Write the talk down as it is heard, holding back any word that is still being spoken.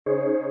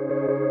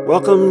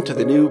Welcome to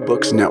the New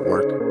Books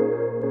Network.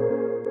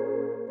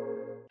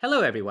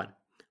 Hello, everyone.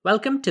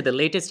 Welcome to the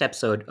latest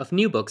episode of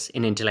New Books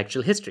in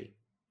Intellectual History.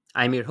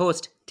 I'm your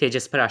host,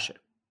 Tejas Parashar.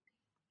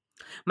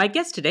 My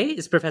guest today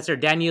is Professor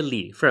Daniel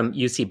Lee from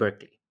UC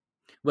Berkeley.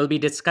 We'll be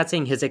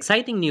discussing his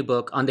exciting new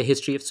book on the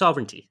history of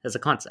sovereignty as a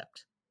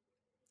concept.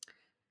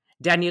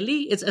 Daniel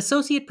Lee is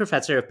Associate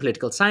Professor of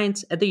Political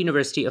Science at the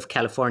University of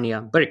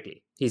California,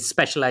 Berkeley. He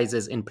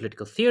specializes in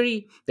political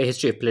theory, the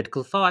history of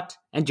political thought,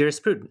 and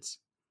jurisprudence.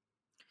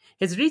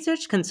 His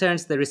research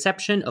concerns the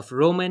reception of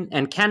Roman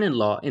and canon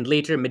law in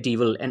later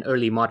medieval and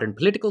early modern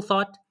political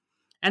thought,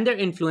 and their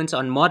influence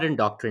on modern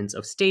doctrines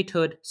of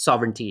statehood,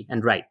 sovereignty,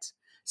 and rights,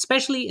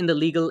 especially in the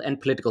legal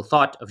and political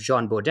thought of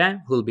Jean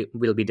Bodin, who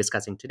we'll be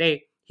discussing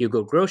today,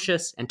 Hugo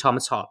Grotius, and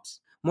Thomas Hobbes.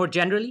 More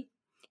generally,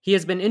 he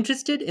has been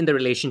interested in the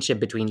relationship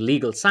between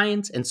legal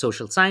science and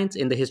social science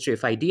in the history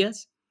of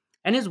ideas,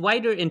 and his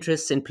wider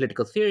interests in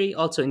political theory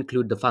also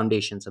include the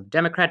foundations of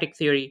democratic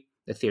theory,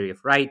 the theory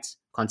of rights,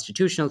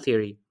 constitutional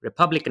theory,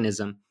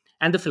 republicanism,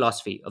 and the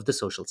philosophy of the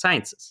social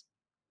sciences.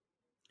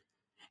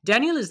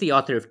 Daniel is the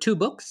author of two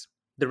books: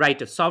 The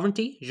Right of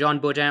Sovereignty, Jean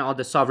Bodin on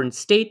the Sovereign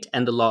State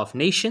and the Law of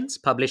Nations,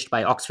 published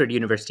by Oxford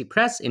University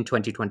Press in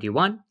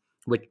 2021,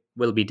 which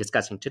we'll be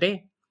discussing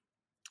today.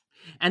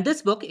 And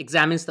this book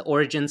examines the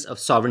origins of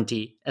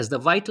sovereignty as the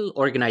vital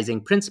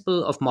organizing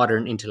principle of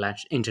modern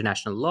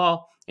international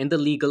law in the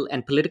legal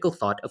and political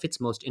thought of its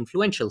most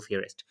influential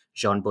theorist,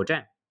 Jean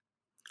Bodin.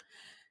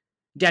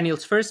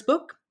 Daniel's first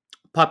book,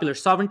 Popular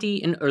Sovereignty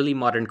in Early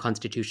Modern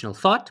Constitutional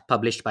Thought,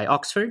 published by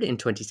Oxford in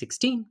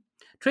 2016,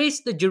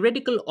 traced the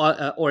juridical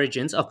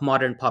origins of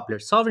modern popular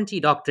sovereignty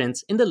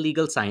doctrines in the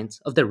legal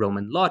science of the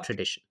Roman law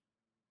tradition.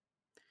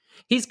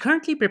 He's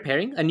currently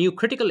preparing a new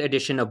critical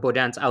edition of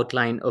Bodin's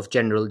Outline of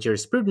General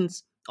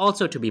Jurisprudence,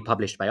 also to be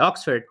published by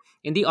Oxford,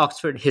 in the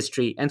Oxford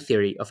History and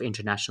Theory of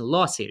International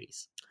Law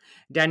series.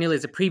 Daniel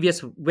is a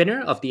previous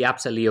winner of the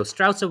APSA Leo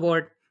Strauss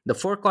Award, the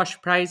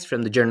Forkosh Prize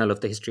from the Journal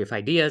of the History of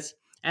Ideas,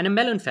 and a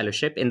Mellon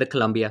Fellowship in the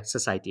Columbia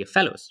Society of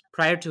Fellows.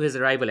 Prior to his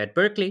arrival at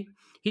Berkeley,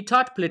 he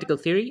taught political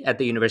theory at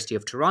the University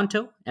of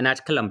Toronto and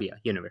at Columbia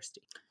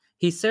University.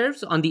 He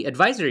serves on the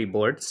advisory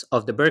boards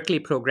of the Berkeley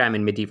Program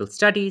in Medieval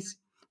Studies,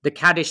 the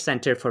Kadish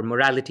Center for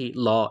Morality,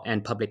 Law,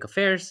 and Public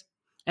Affairs,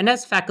 and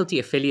as faculty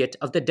affiliate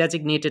of the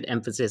designated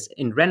emphasis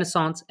in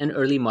Renaissance and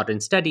Early Modern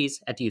Studies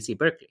at UC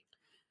Berkeley.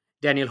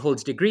 Daniel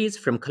holds degrees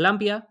from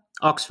Columbia,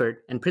 Oxford,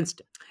 and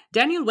Princeton.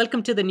 Daniel,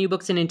 welcome to the New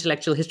Books in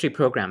Intellectual History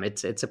program.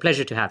 It's a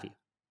pleasure to have you.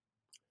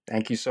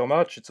 Thank you so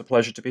much. It's a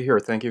pleasure to be here.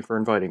 Thank you for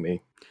inviting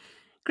me.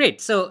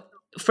 Great. So,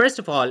 first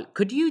of all,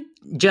 could you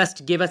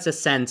just give us a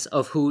sense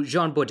of who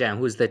Jean Bodin,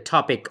 who's the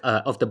topic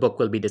of the book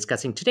we'll be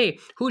discussing today,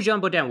 who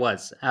Jean Bodin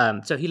was?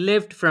 So he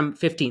lived from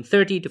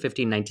 1530 to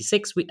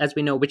 1596, as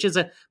we know, which is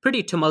a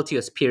pretty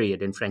tumultuous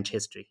period in French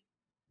history.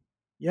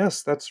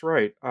 Yes, that's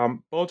right.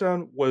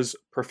 Bodin was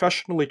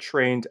professionally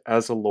trained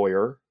as a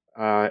lawyer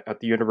at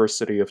the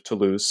University of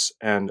Toulouse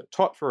and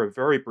taught for a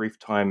very brief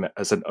time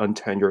as an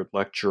untenured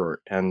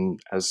lecturer. And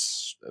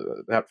as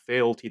that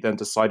failed, he then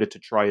decided to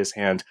try his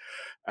hand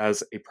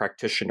as a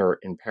practitioner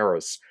in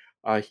Paris.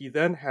 He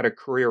then had a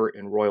career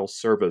in royal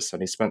service,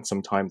 and he spent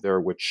some time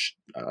there, which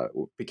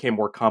became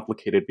more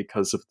complicated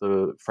because of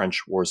the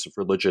French wars of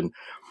religion.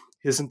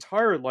 His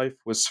entire life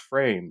was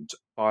framed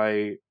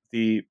by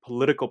the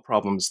political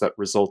problems that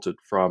resulted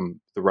from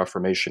the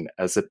Reformation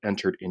as it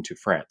entered into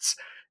France.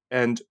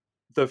 And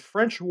the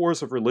French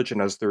wars of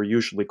religion, as they're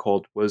usually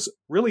called, was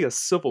really a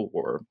civil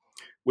war,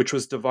 which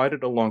was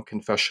divided along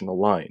confessional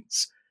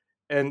lines.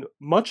 And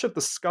much of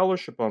the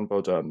scholarship on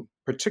Bodin,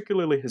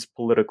 particularly his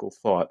political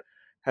thought,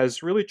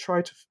 has really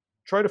tried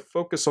to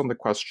focus on the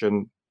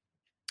question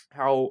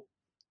how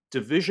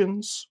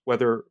divisions,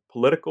 whether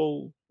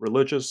political,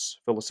 religious,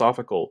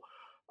 philosophical,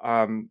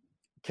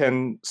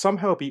 can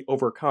somehow be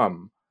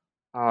overcome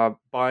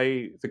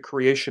by the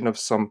creation of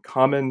some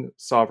common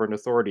sovereign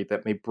authority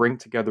that may bring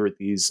together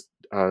these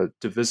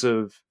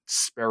divisive,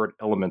 disparate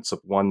elements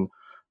of one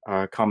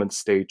common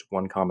state,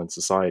 one common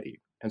society.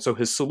 And so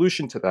his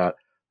solution to that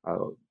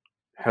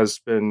has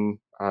been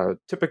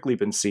typically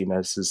been seen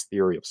as his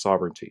theory of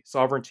sovereignty.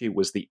 Sovereignty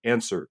was the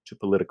answer to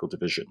political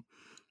division.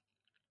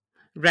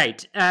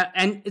 Right.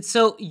 And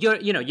so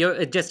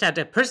you're just at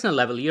a personal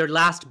level, your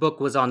last book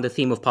was on the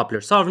theme of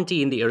popular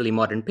sovereignty in the early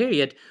modern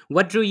period.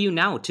 What drew you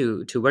now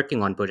to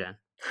working on Bodin?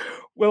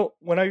 Well,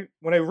 when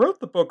I wrote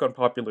the book on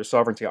popular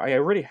sovereignty, I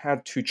already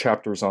had two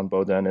chapters on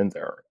Bodin in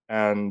there.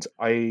 And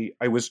I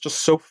was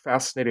just so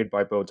fascinated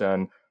by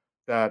Bodin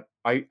that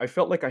I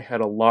felt like I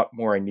had a lot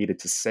more I needed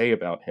to say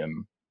about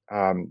him.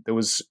 There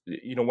was,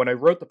 when I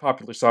wrote the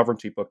popular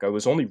sovereignty book, I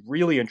was only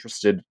really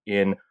interested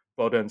in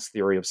Bodin's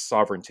theory of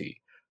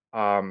sovereignty.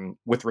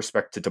 With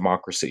respect to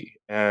democracy.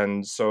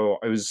 And so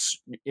I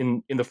was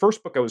in the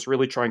first book, I was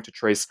really trying to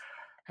trace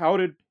how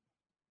did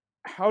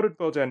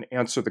Bodin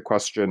answer the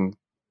question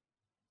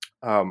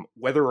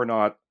whether or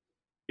not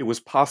it was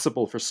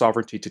possible for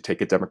sovereignty to take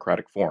a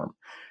democratic form.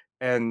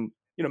 And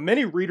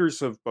Many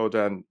readers of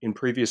Baudin in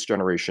previous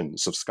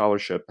generations of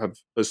scholarship have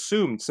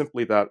assumed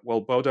simply that,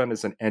 well, Baudin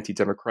is an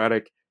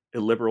anti-democratic,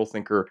 illiberal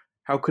thinker.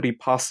 How could he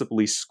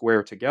possibly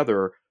square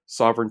together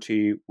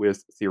sovereignty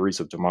with theories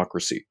of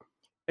democracy?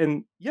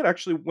 And yet,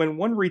 actually, when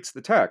one reads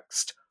the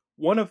text,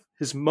 one of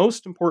his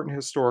most important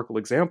historical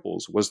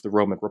examples was the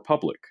Roman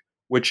Republic,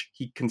 which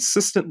he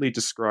consistently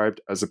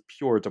described as a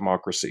pure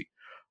democracy.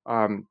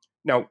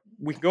 Now,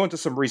 we can go into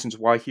some reasons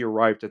why he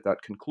arrived at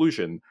that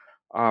conclusion,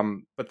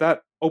 but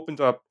that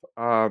opened up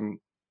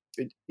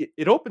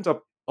it opened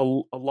up a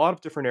lot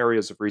of different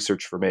areas of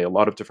research for me, a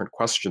lot of different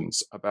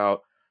questions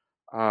about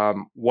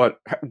what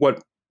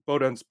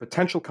Baudin's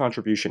potential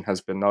contribution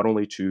has been not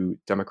only to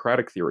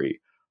democratic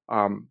theory,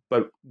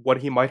 but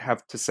what he might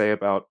have to say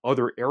about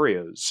other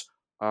areas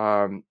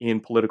in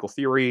political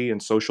theory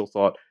and social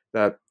thought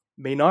that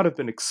may not have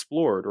been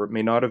explored or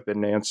may not have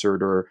been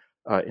answered or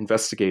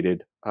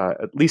investigated,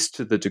 at least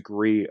to the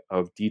degree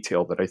of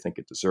detail that I think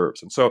it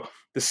deserves. And so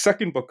the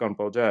second book on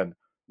Baudin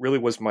really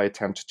was my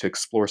attempt to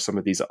explore some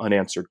of these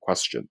unanswered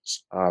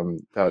questions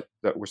that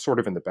were sort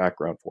of in the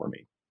background for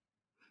me.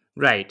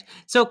 Right.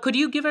 So, could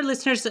you give our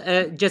listeners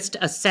just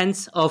a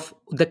sense of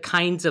the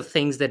kinds of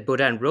things that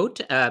Baudin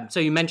wrote? So,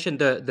 you mentioned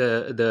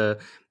the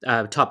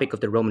topic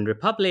of the Roman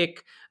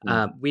Republic.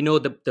 We know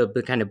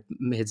the kind of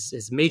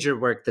his major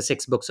work, the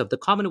 6 books of the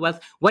Commonwealth.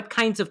 What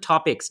kinds of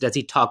topics does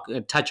he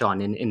touch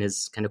on in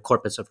his kind of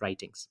corpus of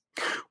writings?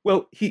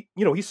 Well, he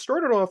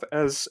started off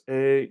as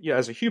a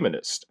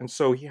humanist, and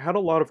so he had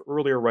a lot of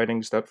earlier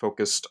writings that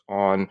focused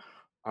on.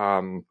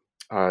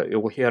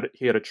 He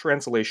had a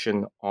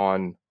translation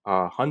on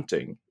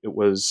hunting. It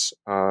was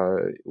a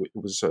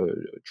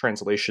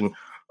translation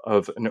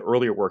of an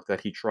earlier work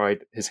that he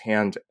tried his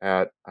hand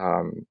at,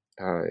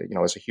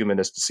 as a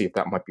humanist, to see if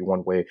that might be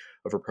one way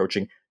of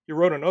approaching. He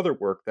wrote another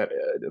work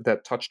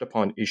that touched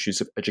upon issues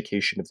of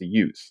education of the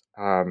youth,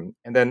 and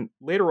then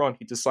later on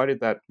he decided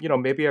that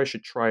maybe I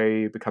should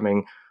try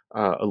becoming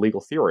a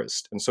legal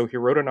theorist, and so he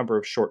wrote a number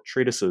of short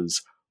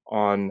treatises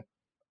on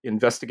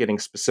investigating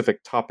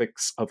specific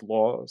topics of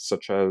law,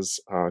 such as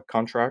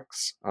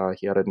contracts.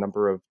 He had a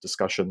number of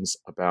discussions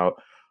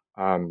about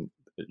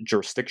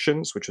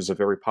jurisdictions, which was a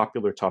very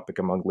popular topic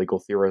among legal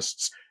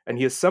theorists, and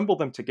he assembled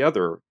them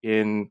together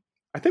in,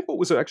 I think, what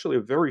was actually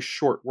a very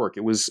short work.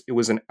 It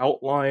was an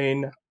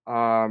outline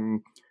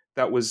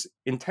that was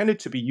intended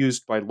to be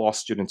used by law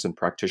students and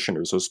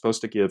practitioners. It was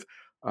supposed to give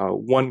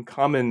one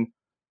common,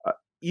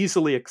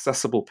 easily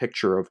accessible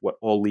picture of what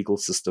all legal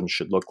systems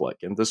should look like,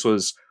 and this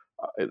was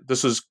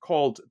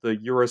called the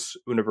Juris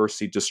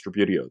Universi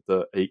Distributio,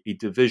 a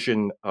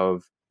division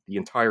of the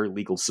entire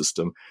legal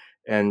system.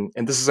 And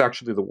this is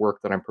actually the work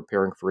that I'm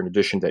preparing for an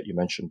edition that you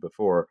mentioned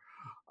before.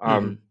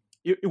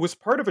 It was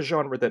part of a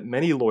genre that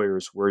many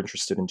lawyers were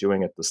interested in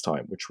doing at this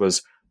time, which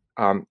was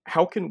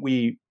how can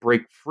we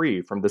break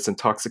free from this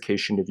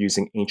intoxication of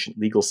using ancient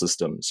legal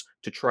systems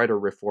to try to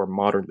reform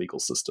modern legal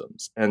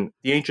systems? And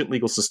the ancient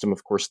legal system,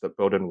 of course, that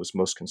Baudin was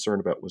most concerned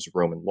about was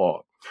Roman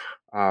law.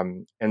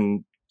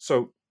 And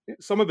so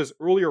some of his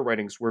earlier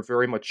writings were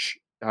very much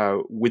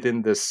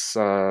within this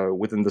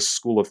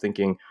school of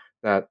thinking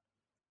that,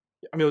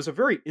 it was a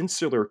very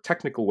insular,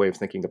 technical way of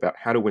thinking about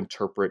how to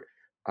interpret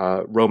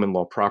Roman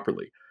law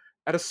properly.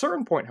 At a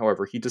certain point,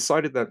 however, he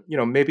decided that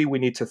maybe we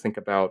need to think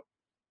about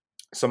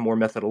some more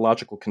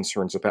methodological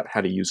concerns about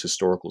how to use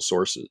historical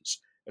sources.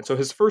 And so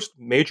his first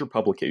major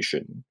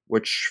publication,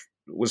 which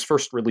was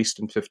first released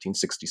in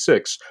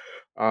 1566,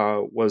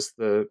 was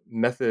the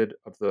Method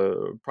of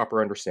the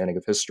Proper Understanding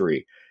of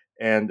History.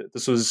 And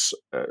this was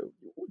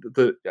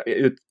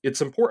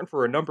it's important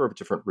for a number of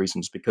different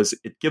reasons, because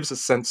it gives a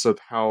sense of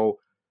how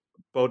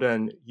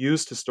Baudin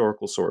used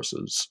historical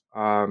sources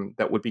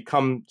that would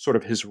become sort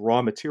of his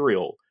raw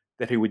material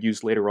that he would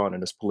use later on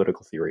in his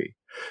political theory.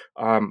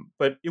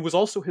 But it was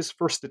also his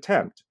first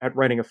attempt at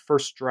writing a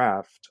first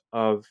draft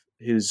of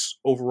his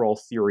overall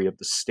theory of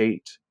the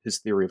state, his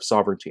theory of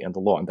sovereignty and the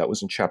law, and that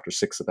was in chapter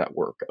 6 of that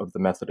work, of the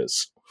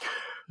Methodists.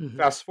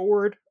 Fast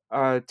forward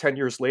 10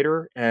 years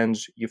later, and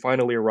you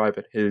finally arrive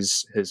at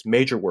his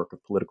major work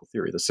of political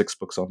theory, the 6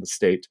 books on the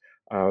state,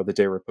 the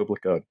De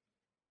Republica.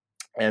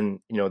 And,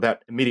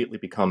 that immediately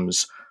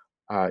becomes,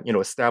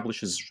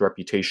 establishes his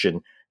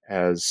reputation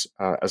as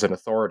an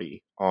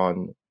authority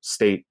on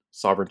state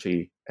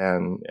sovereignty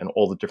and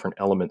all the different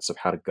elements of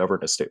how to govern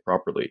a state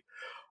properly.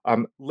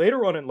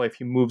 Later on in life,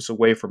 he moves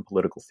away from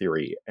political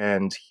theory,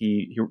 and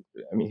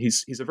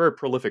he's a very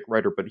prolific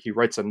writer, but he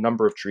writes a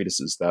number of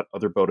treatises that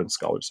other Baudin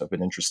scholars have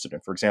been interested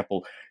in. For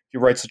example, he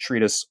writes a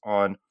treatise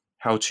on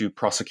how to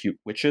prosecute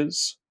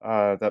witches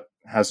that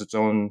has its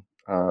own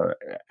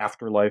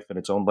afterlife and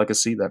its own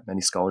legacy that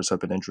many scholars have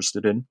been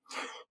interested in.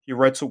 He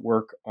writes a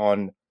work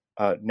on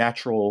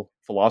natural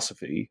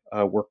philosophy,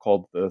 a work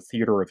called The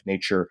Theater of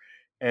Nature,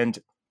 and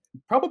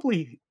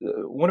probably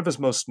one of his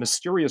most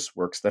mysterious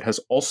works that has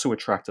also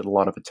attracted a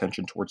lot of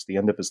attention towards the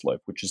end of his life,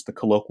 which is the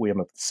Colloquium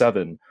of the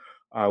Seven,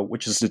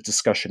 which is a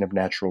discussion of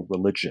natural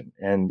religion.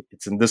 And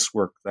it's in this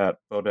work that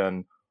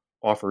Baudin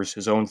offers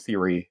his own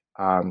theory,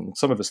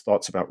 some of his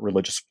thoughts about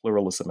religious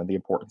pluralism and the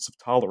importance of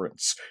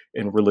tolerance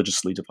in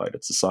religiously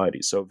divided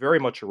societies. So very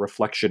much a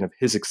reflection of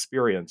his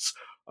experience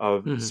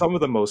of Hmm. some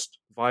of the most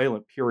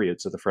violent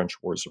periods of the French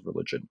Wars of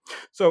Religion.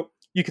 So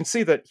you can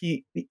see that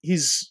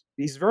he's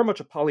very much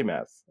a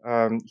polymath.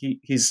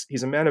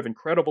 He's a man of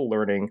incredible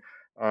learning.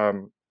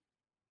 Um,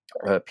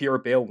 Pierre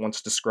Bayle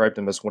once described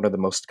him as one of the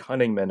most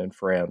cunning men in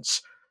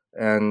France,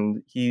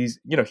 and he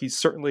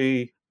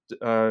certainly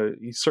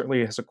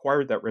has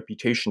acquired that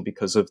reputation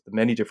because of the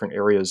many different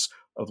areas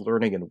of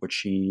learning in which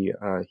he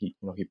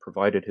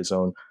provided his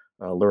own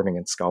learning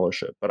and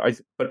scholarship.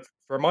 But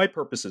for my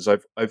purposes,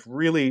 I've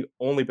really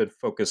only been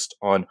focused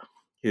on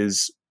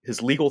his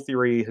legal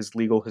theory, his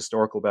legal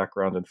historical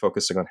background, and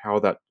focusing on how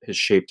that has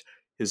shaped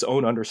his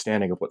own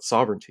understanding of what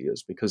sovereignty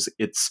is, because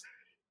it's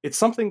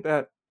something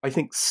that I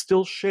think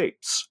still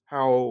shapes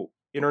how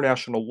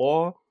international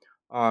law,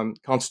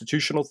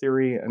 constitutional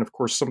theory, and of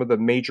course some of the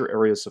major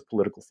areas of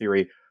political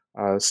theory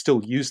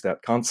still use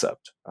that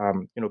concept.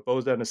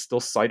 Baudin is still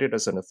cited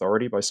as an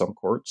authority by some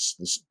courts,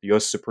 the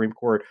U.S. Supreme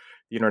Court,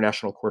 the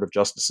International Court of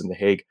Justice in The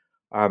Hague.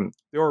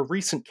 There are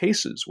recent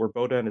cases where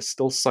Baudin is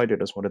still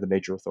cited as one of the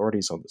major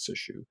authorities on this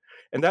issue,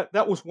 and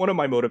that was one of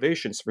my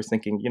motivations for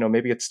thinking,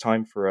 maybe it's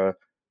time for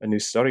a new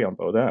study on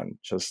Baudin,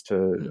 just to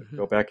Hmm.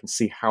 go back and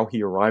see how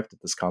he arrived at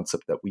this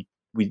concept that we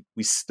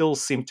still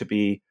seem to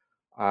be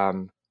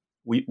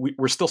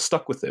we're still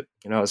stuck with it,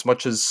 as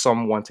much as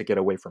some want to get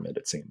away from it.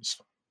 It seems.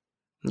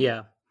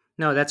 Yeah.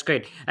 No, that's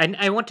great. And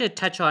I want to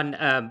touch on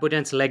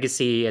Boudin's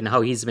legacy and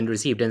how he's been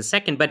received in a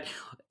second. But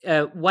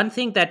one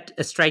thing that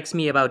strikes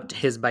me about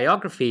his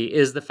biography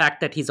is the fact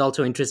that he's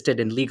also interested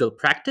in legal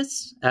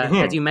practice. As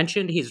Mm-hmm. you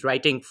mentioned, he's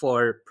writing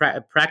for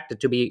practice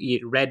to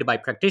be read by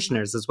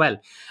practitioners as well.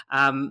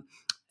 Um,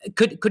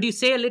 could you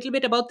say a little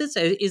bit about this?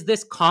 Is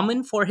this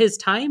common for his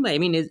time? I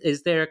mean,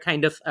 is there a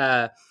kind of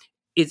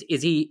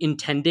is he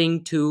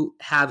intending to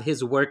have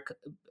his work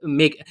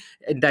make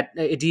that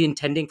is he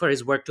intending for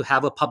his work to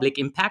have a public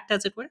impact,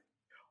 as it were?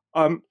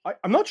 I'm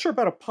not sure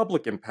about a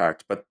public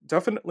impact, but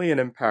definitely an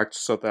impact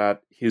so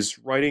that his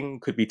writing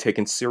could be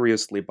taken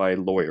seriously by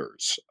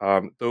lawyers,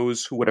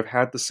 those who would have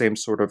had the same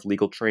sort of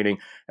legal training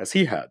as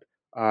he had,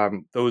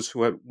 those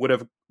who would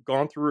have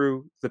gone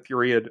through the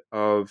period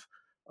of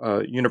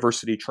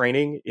university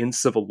training in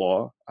civil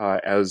law,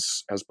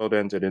 as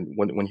Baudin did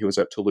when he was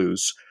at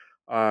Toulouse,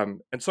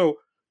 and so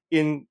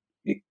in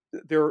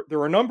there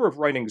are a number of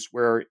writings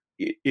where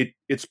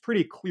it's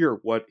pretty clear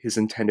what his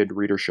intended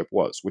readership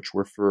was, which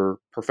were for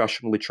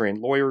professionally trained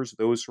lawyers,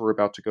 those who are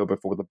about to go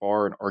before the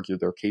bar and argue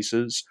their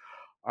cases.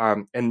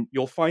 And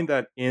you'll find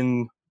that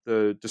in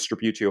the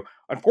Distributio.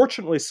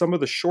 Unfortunately, some of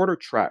the shorter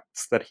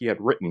tracts that he had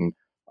written,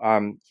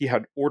 he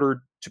had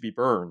ordered to be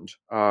burned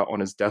on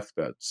his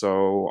deathbed.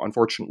 So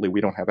unfortunately,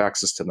 we don't have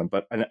access to them.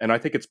 And I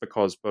think it's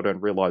because Baudin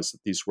realized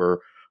that these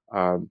were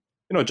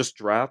just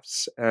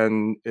drafts,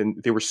 and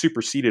they were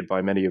superseded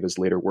by many of his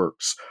later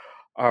works.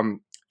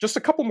 Just a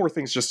couple more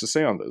things just to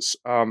say on this.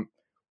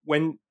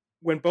 When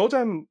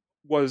Baudin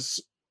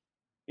was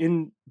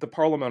in the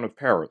Parliament of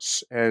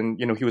Paris, and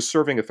he was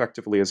serving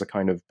effectively as a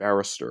kind of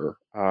barrister,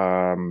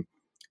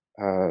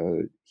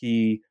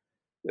 he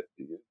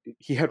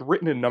had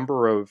written a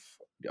number of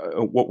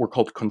what were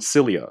called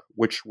consilia,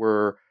 which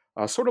were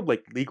sort of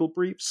like legal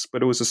briefs,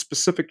 but it was a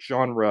specific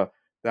genre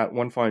that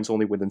one finds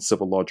only within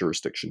civil law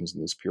jurisdictions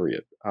in this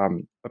period.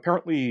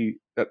 Apparently,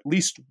 at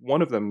least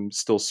one of them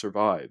still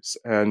survives,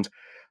 and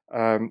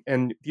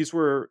these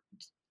were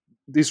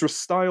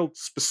styled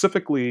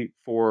specifically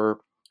for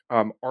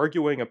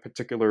arguing a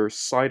particular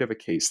side of a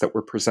case that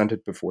were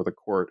presented before the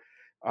court.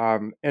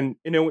 And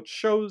it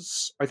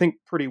shows, I think,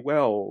 pretty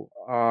well,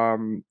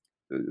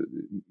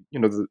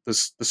 the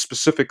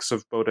specifics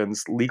of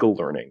Baudin's legal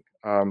learning,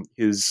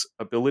 his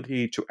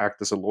ability to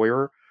act as a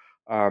lawyer,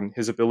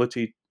 his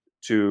ability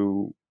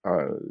to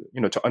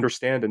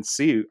understand and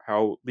see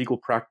how legal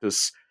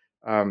practice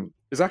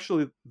is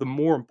actually the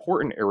more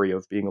important area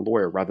of being a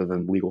lawyer rather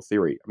than legal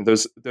theory. I mean,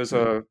 there's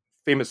Mm. a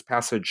famous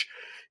passage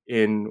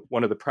in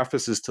one of the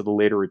prefaces to the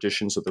later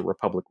editions of the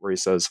Republic where he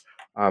says,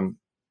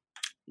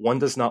 "One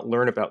does not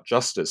learn about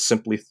justice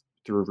simply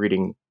through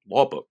reading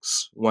law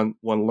books. One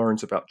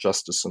learns about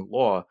justice and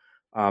law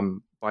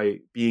by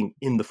being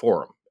in the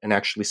forum and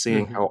actually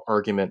seeing Hmm. how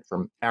argument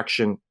from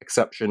action,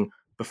 exception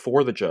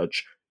before the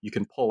judge, you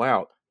can pull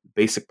out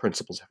basic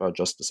principles of how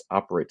justice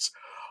operates."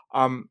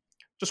 Um,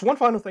 just one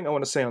final thing I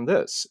want to say on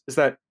this is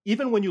that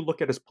even when you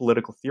look at his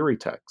political theory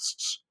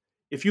texts,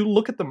 if you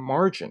look at the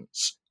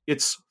margins,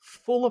 it's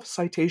full of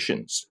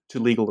citations to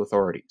legal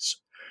authorities.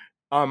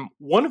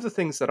 One of the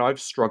things that I've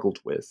struggled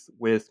with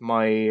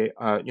my,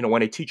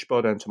 when I teach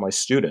Baudin to my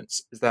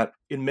students, is that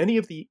in many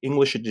of the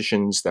English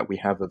editions that we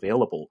have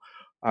available,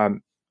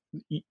 um,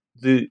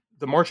 the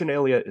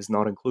marginalia is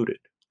not included,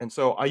 and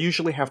so I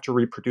usually have to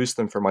reproduce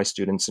them for my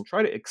students and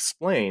try to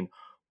explain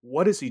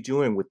what is he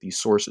doing with these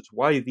sources,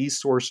 why these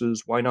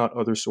sources, why not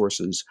other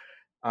sources,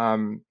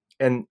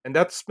 and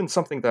that's been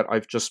something that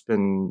I've just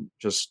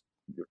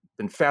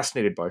been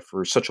fascinated by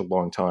for such a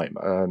long time.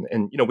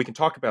 And we can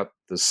talk about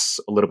this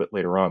a little bit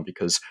later on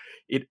because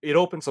it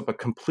opens up a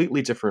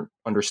completely different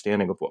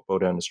understanding of what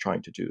Baudin is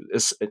trying to do,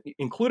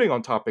 including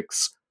on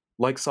topics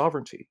like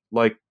sovereignty,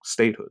 like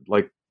statehood,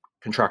 like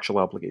contractual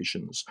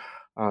obligations,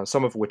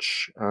 some of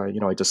which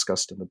I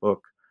discussed in the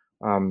book.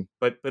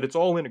 But it's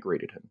all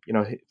integrated.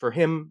 For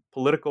him,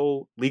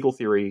 political, legal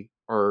theory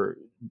are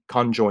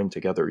conjoined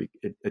together.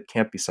 It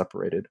can't be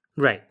separated.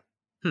 Right.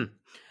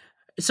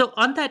 So,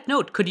 on that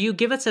note, could you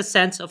give us a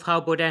sense of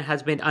how Baudin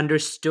has been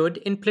understood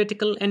in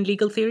political and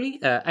legal theory,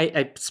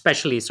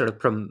 especially sort of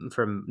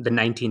from the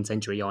 19th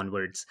century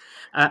onwards?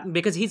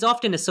 Because he's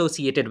often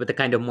associated with a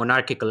kind of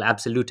monarchical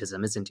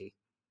absolutism, isn't he?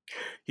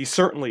 He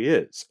certainly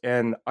is.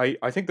 And I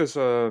think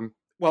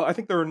I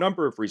think there are a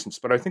number of reasons,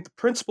 but I think the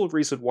principal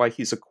reason why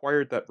he's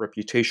acquired that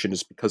reputation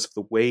is because of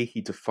the way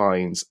he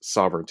defines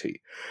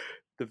sovereignty.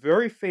 The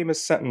very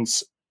famous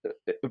sentence,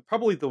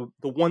 probably the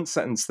one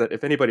sentence that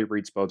if anybody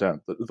reads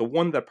Baudin, the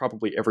one that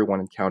probably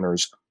everyone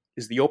encounters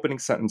is the opening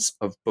sentence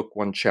of Book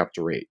 1,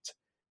 Chapter 8.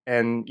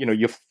 And,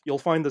 you'll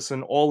find this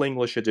in all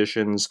English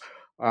editions,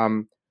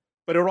 but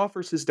it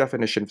offers his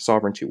definition of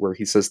sovereignty, where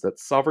he says that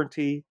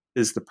sovereignty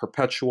is the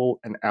perpetual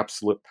and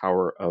absolute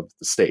power of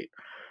the state.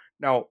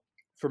 Now,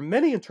 for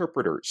many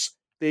interpreters,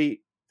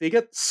 they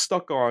get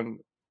stuck on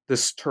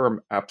this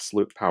term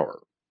absolute power.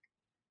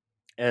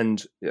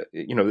 And,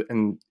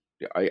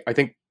 I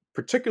think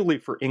particularly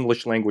for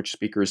English language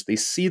speakers, they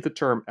see the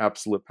term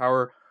absolute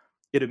power.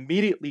 It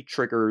immediately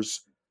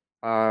triggers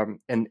and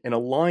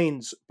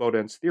aligns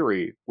Baudin's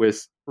theory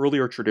with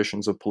earlier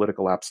traditions of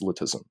political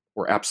absolutism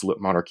or absolute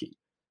monarchy.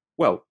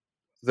 Well,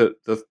 the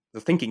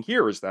thinking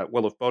here is that,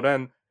 well, if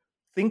Baudin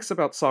thinks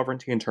about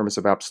sovereignty in terms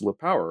of absolute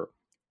power,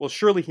 well,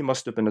 surely he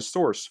must have been a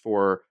source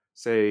for,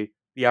 say,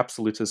 the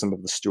absolutism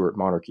of the Stuart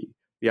monarchy,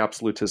 the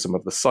absolutism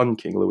of the Sun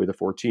King Louis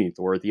XIV,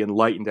 or the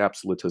enlightened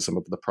absolutism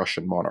of the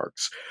Prussian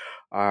monarchs.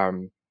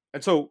 And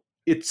so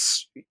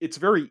it's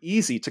very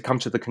easy to come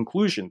to the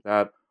conclusion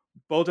that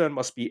Baudin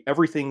must be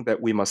everything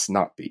that we must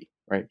not be,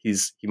 right? He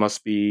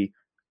must be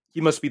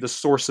the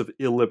source of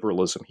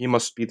illiberalism. He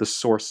must be the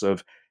source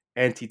of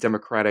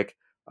anti-democratic,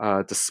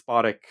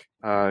 despotic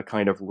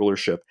kind of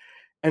rulership.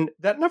 And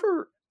that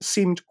never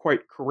seemed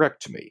quite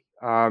correct to me.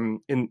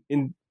 And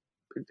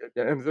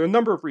there are a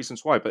number of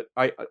reasons why, but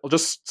I'll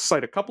just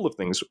cite a couple of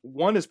things.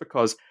 One is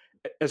because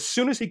as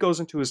soon as he goes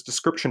into his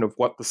description of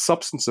what the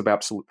substance of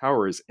absolute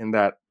power is in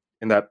that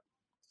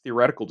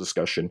theoretical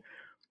discussion,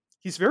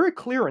 he's very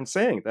clear in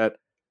saying that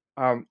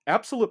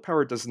absolute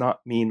power does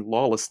not mean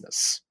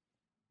lawlessness.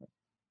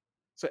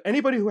 So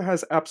anybody who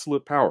has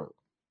absolute power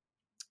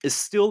is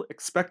still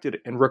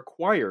expected and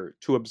required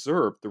to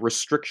observe the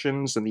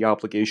restrictions and the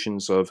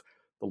obligations of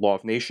the law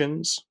of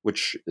nations,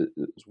 which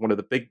is one of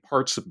the big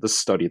parts of this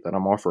study that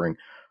I'm offering,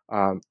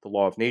 the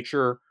law of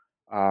nature,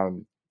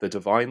 the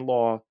divine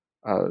law.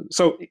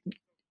 So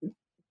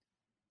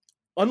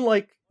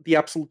unlike the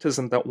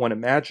absolutism that one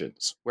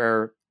imagines,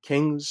 where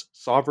kings,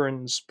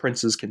 sovereigns,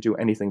 princes can do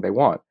anything they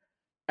want,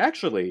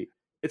 actually,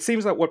 it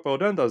seems that what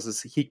Baudin does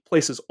is he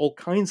places all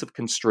kinds of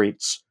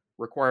constraints,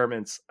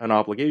 requirements, and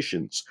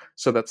obligations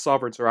so that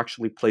sovereigns are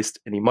actually placed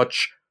in a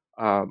much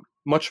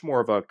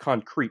more of a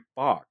concrete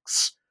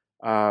box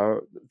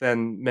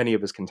than many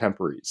of his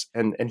contemporaries.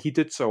 And he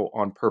did so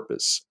on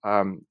purpose.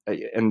 And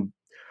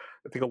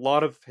I think a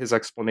lot of his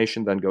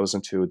explanation then goes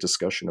into a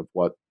discussion of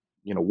what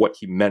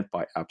he meant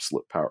by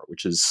absolute power,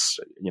 which is,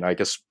 I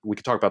guess we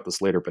could talk about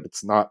this later, but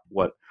it's not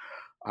what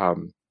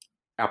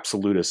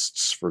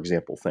absolutists, for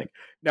example, think.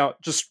 Now,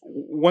 just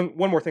one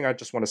more thing I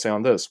just want to say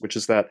on this, which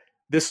is that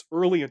this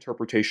early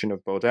interpretation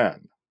of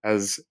Baudin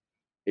as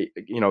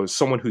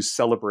someone who's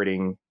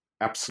celebrating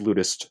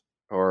absolutist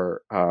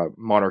or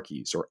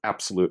monarchies or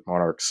absolute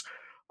monarchs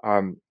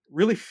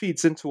really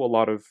feeds into a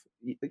lot of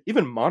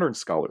even modern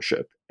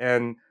scholarship.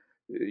 And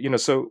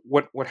so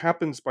what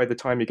happens by the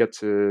time you get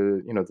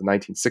to the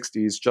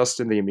 1960s, just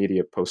in the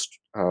immediate post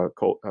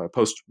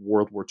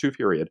World War II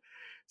period,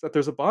 is that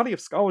there's a body of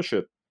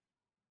scholarship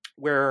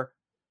where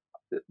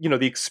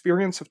the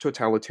experience of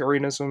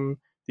totalitarianism,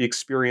 the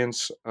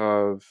experience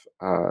of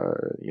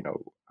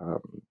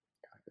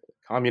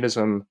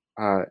communism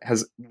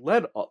has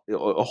led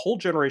a whole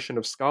generation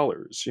of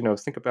scholars.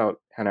 Think about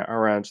Hannah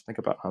Arendt, think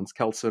about Hans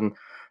Kelsen,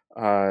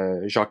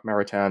 Jacques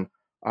Maritain.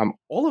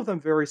 All of them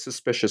very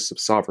suspicious of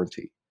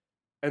sovereignty,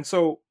 and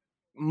so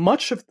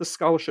much of the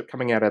scholarship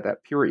coming out of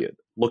that period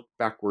looked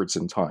backwards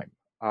in time.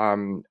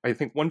 I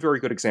think one very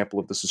good example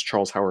of this is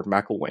Charles Howard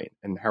McIlwain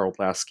and Harold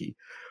Laski,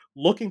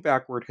 looking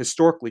backward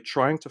historically,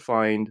 trying to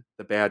find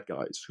the bad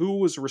guys. Who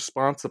was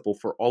responsible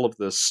for all of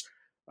this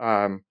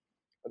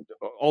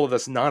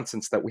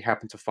nonsense that we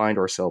happen to find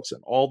ourselves in?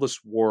 All this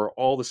war,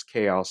 all this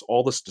chaos,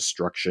 all this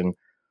destruction.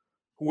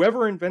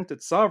 Whoever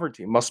invented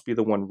sovereignty must be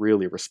the one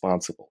really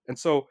responsible. And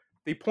so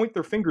they point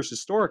their fingers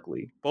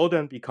historically.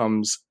 Baudin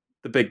becomes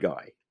the big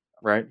guy,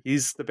 right?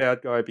 He's the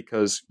bad guy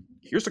because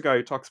here's a guy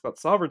who talks about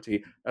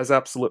sovereignty as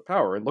absolute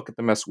power, and look at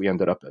the mess we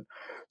ended up in.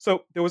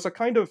 So there was a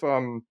kind of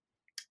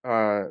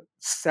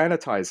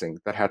sanitizing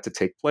that had to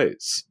take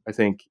place, I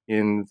think,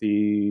 in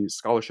the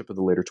scholarship of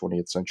the later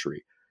 20th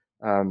century.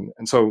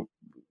 And so,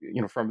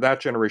 from that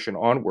generation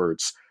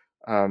onwards,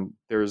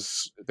 there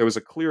was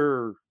a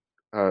clear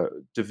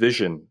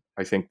division,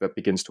 I think, that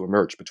begins to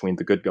emerge between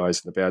the good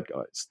guys and the bad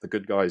guys. The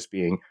good guys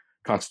being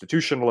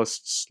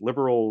constitutionalists,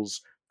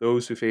 liberals,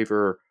 those who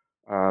favor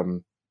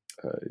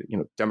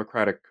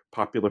democratic,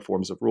 popular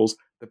forms of rules.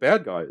 The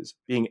bad guys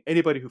being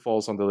anybody who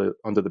falls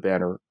under the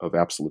banner of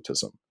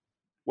absolutism.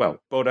 Well,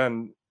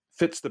 Baudin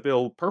fits the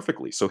bill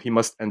perfectly, so he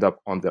must end up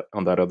on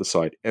that other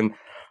side. And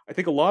I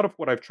think a lot of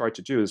what I've tried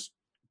to do is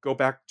go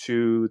back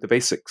to the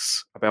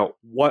basics about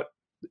what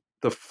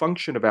the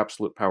function of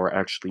absolute power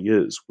actually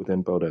is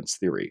within Baudin's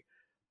theory.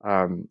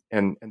 And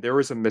there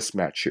is a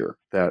mismatch here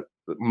that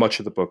much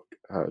of the book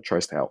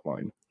tries to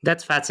outline.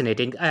 That's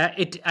fascinating.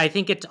 I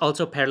think it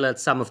also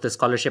parallels some of the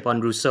scholarship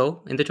on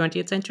Rousseau in the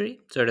 20th century,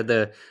 sort of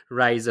the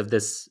rise of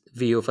this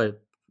view of a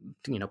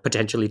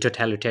potentially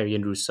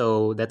totalitarian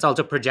Rousseau that's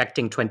also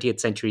projecting 20th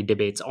century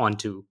debates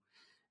onto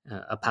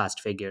a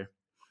past figure.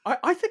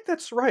 I think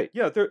that's right.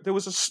 Yeah, there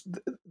was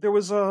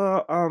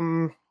a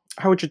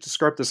how would you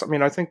describe this? I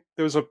mean, I think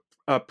there was a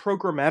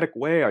programmatic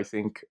way, I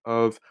think,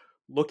 of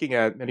looking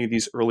at many of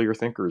these earlier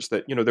thinkers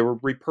that, they were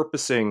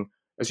repurposing,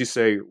 as you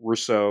say,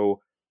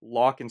 Rousseau,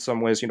 Locke in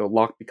some ways,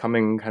 Locke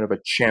becoming kind of a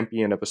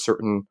champion of a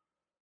certain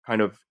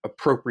kind of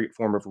appropriate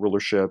form of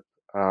rulership.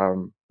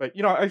 But,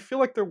 I feel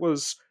like there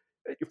was,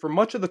 for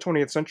much of the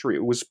 20th century,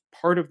 it was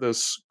part of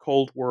this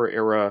Cold War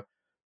era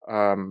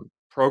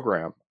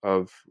program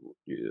of,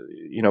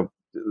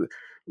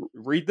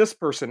 read this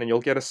person and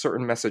you'll get a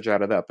certain message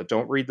out of that, but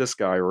don't read this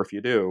guy, or if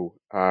you do,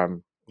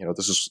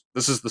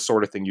 this is the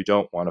sort of thing you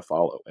don't want to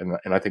follow.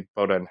 And I think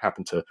Baudin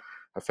happened to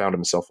have found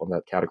himself on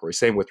that category.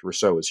 Same with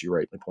Rousseau, as you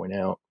rightly point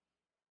out.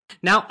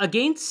 Now,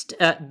 against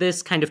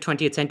this kind of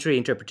 20th century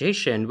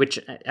interpretation, which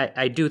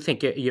I do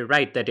think you're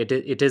right that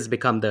it has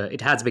become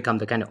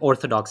the kind of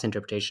orthodox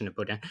interpretation of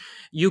Baudin,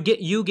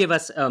 you give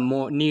us a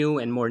more new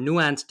and more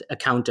nuanced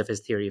account of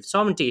his theory of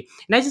sovereignty,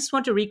 and I just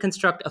want to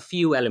reconstruct a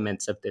few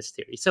elements of this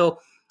theory. So,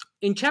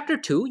 in chapter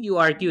 2, you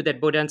argue that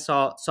Baudin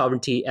saw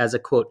sovereignty as a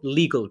quote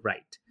legal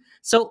right.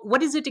 So, what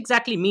does it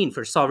exactly mean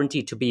for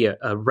sovereignty to be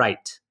a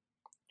right?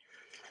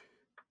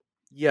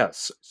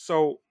 Yes.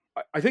 So,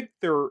 I think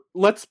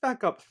let's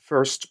back up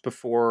first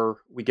before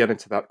we get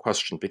into that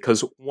question,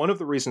 because one of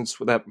the reasons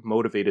that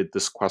motivated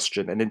this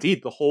question, and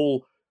indeed the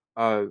whole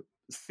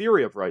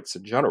theory of rights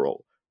in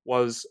general,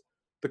 was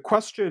the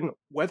question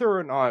whether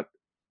or not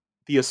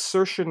the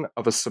assertion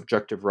of a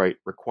subjective right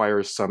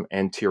requires some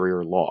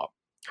anterior law.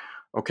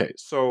 Okay,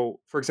 so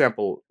for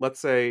example, let's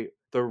say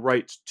the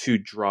right to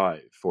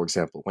drive, for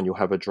example, when you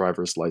have a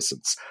driver's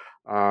license.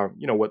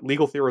 What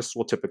legal theorists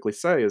will typically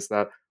say is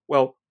that,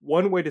 well,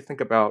 one way to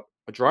think about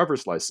a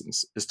driver's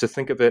license is to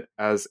think of it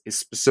as a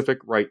specific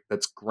right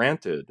that's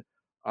granted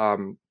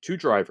to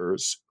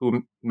drivers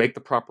who make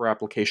the proper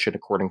application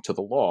according to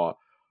the law.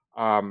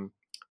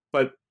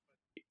 But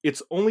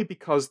it's only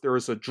because there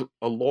is a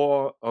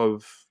law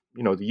of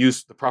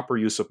the proper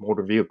use of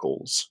motor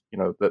vehicles,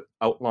 that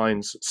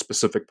outlines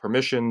specific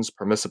permissions,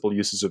 permissible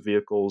uses of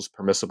vehicles,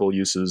 permissible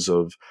uses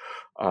of,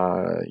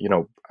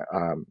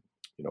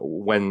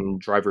 when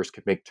drivers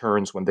can make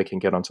turns, when they can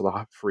get onto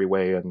the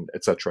freeway, and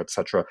et cetera, et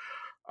cetera.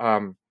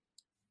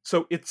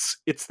 So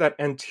it's that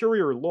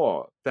anterior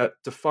law that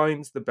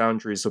defines the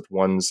boundaries of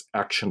one's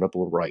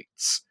actionable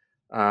rights.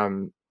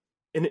 In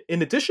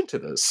addition to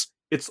this,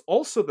 it's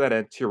also that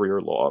anterior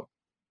law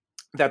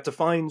that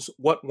defines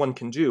what one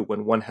can do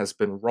when one has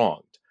been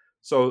wronged.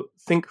 So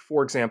think,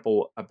 for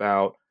example,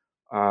 about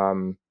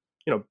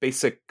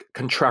basic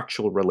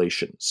contractual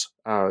relations.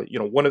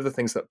 One of the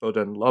things that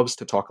Baudin loves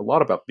to talk a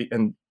lot about,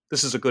 and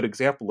this is a good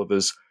example of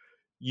his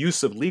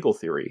use of legal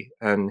theory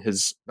and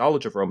his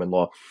knowledge of Roman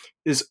law,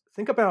 is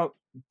think about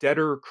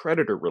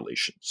debtor-creditor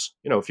relations.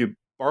 If you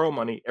borrow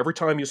money, every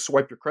time you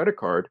swipe your credit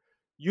card,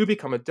 you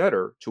become a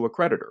debtor to a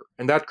creditor,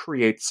 and that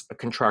creates a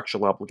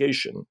contractual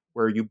obligation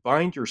where you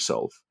bind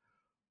yourself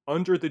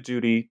under the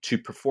duty to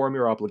perform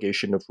your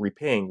obligation of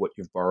repaying what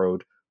you've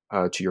borrowed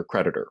to your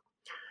creditor.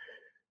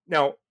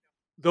 Now,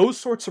 those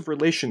sorts of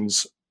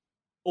relations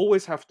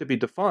always have to be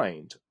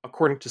defined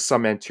according to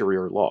some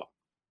anterior law.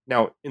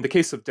 Now, in the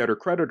case of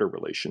debtor-creditor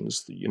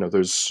relations,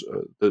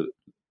 there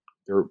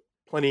are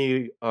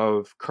plenty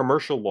of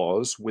commercial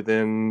laws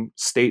within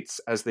states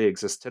as they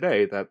exist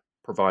today that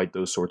provide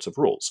those sorts of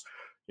rules.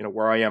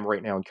 Where I am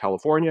right now in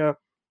California,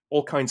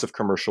 all kinds of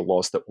commercial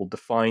laws that will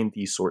define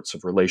these sorts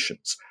of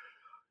relations.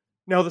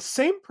 Now, the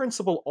same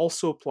principle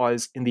also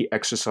applies in the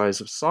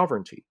exercise of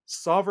sovereignty.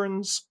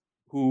 Sovereigns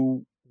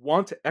who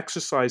want to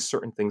exercise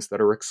certain things that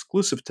are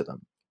exclusive to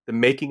them, the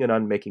making and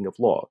unmaking of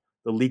law,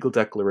 the legal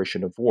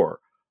declaration of war,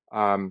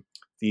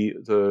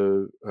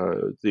 the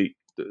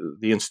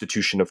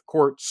institution of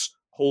courts,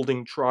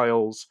 holding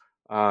trials,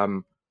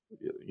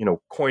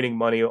 coining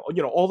money,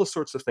 all the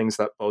sorts of things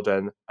that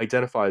Baudin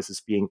identifies as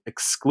being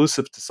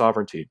exclusive to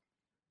sovereignty.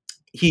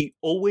 He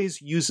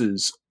always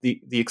uses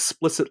the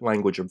explicit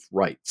language of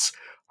rights.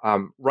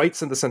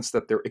 rights in the sense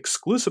that they're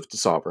exclusive to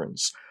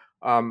sovereigns,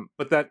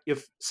 but that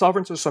if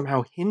sovereigns are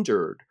somehow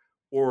hindered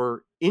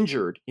or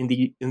injured in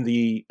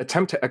the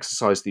attempt to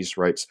exercise these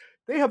rights,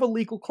 they have a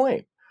legal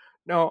claim.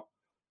 Now,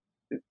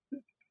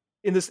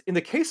 in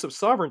the case of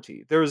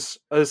sovereignty, there's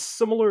a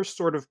similar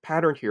sort of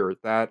pattern here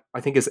that I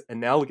think is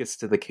analogous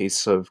to the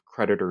case of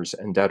creditors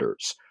and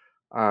debtors.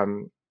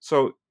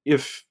 So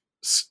if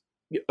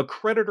a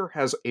creditor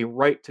has a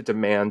right to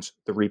demand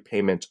the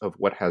repayment of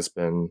what has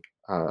been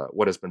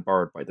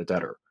borrowed by the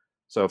debtor.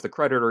 So if the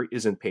creditor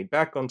isn't paid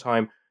back on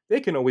time, they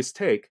can always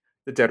take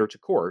the debtor to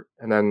court,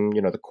 and then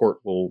the court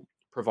will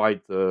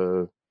provide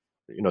the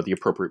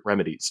appropriate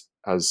remedies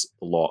as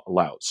the law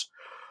allows.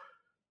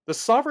 The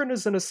sovereign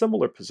is in a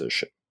similar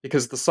position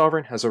because the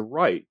sovereign has a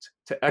right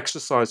to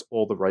exercise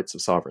all the rights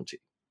of sovereignty.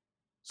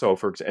 So,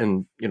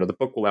 and the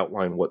book will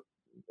outline what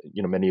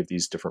many of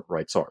these different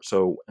rights are.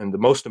 So, and the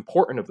most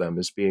important of them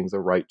is being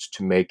the right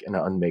to make and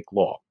unmake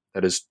law.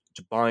 That is,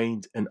 to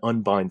bind and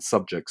unbind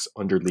subjects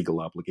under legal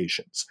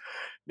obligations.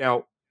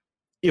 Now,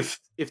 if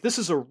this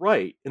is a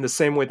right in the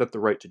same way that the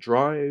right to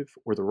drive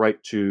or the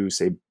right to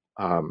say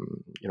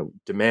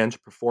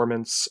demand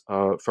performance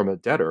from a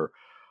debtor,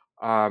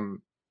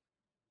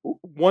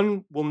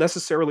 one will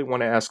necessarily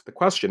want to ask the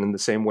question in the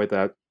same way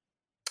that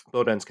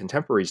Baudin's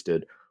contemporaries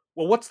did.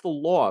 Well, what's the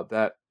law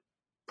that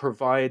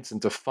provides and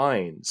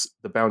defines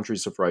the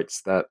boundaries of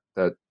rights that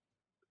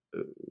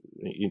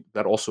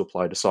also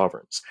apply to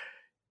sovereigns?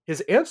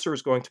 His answer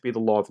is going to be the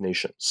law of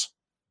nations,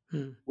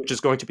 which is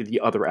going to be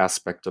the other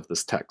aspect of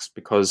this text,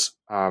 because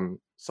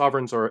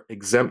sovereigns are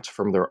exempt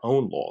from their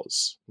own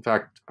laws. In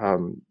fact,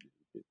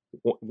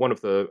 one of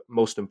the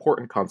most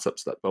important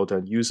concepts that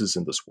Baudin uses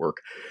in this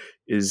work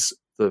is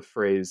the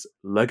phrase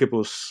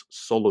legibus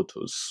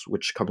solutus,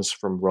 which comes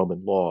from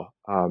Roman law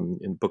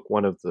in Book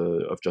 1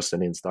 of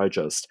Justinian's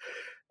Digest,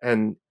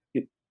 and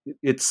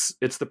it's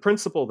the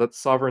principle that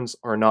sovereigns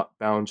are not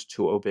bound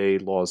to obey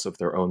laws of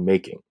their own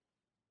making.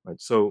 Right?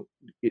 So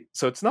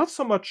it's not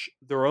so much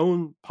their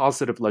own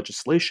positive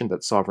legislation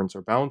that sovereigns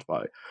are bound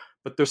by,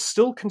 but they're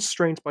still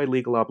constrained by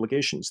legal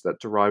obligations that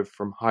derive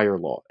from higher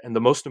law. And the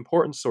most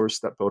important source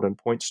that Baudin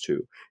points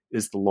to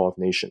is the law of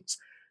nations.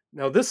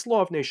 Now, this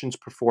law of nations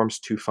performs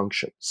two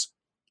functions.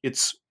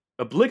 It's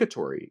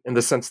obligatory in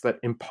the sense that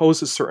it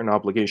imposes certain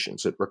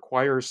obligations. It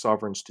requires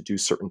sovereigns to do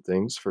certain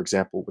things, for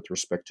example, with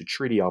respect to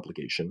treaty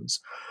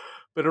obligations.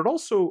 But it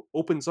also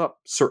opens up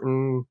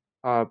certain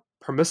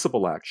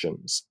permissible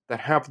actions that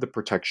have the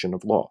protection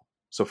of law.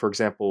 So, for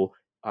example,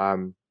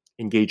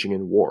 engaging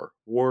in war.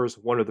 War is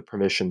one of the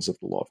permissions of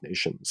the law of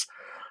nations.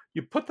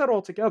 You put that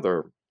all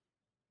together,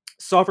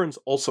 sovereigns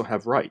also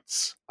have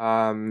rights,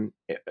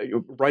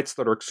 rights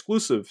that are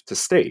exclusive to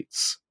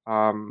states,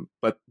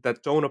 but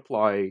that don't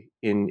apply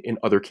in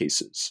other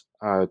cases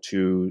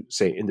to,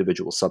 say,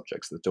 individual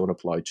subjects, that don't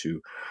apply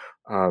to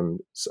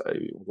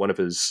one of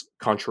his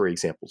contrary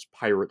examples,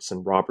 pirates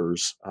and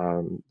robbers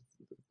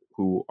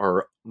who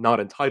are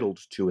not entitled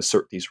to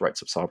assert these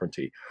rights of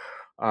sovereignty.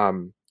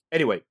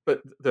 Anyway,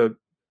 but the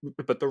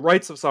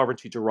rights of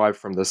sovereignty derive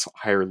from this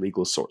higher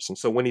legal source. And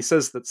so when he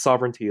says that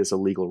sovereignty is a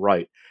legal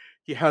right,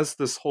 he has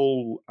this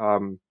whole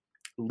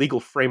legal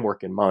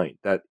framework in mind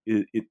that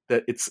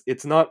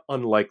it's not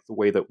unlike the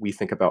way that we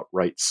think about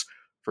rights.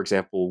 For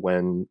example,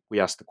 when we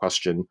ask the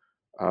question,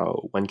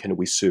 when can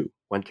we sue?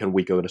 When can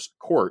we go to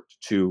court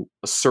to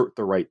assert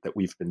the right that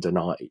we've been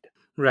denied?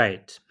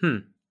 Right.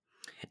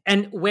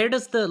 And where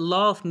does the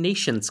law of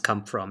nations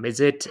come from? Has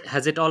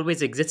it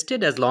always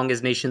existed as long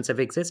as nations have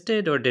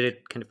existed, or did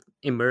it kind of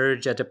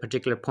emerge at a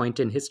particular point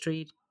in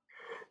history?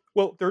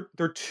 Well, there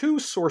are two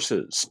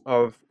sources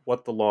of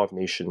what the law of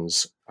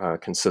nations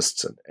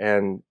consists in,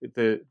 and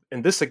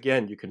this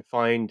again you can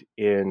find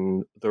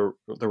in the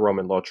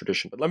Roman law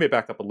tradition. But let me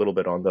back up a little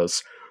bit on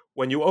this.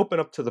 When you open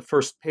up to the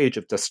first page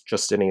of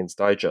Justinian's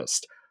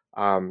Digest,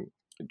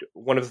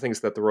 one of the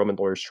things that the Roman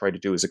lawyers try to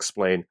do is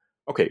explain,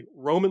 okay,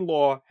 Roman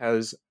law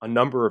has a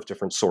number of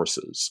different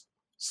sources.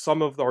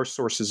 Some of our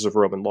sources of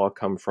Roman law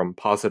come from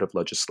positive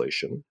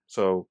legislation,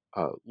 so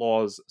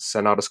laws,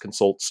 senatus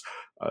consults,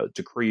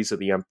 decrees of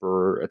the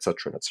emperor,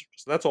 etc., etc.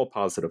 So that's all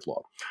positive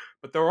law.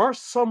 But there are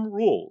some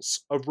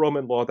rules of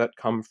Roman law that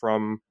come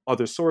from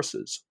other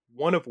sources,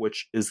 one of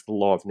which is the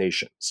law of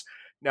nations.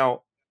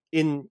 Now,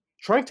 in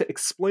trying to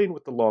explain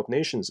what the law of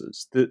nations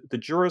is, the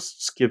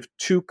jurists give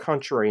two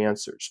contrary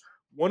answers,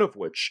 one of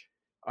which,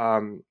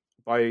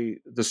 by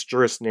this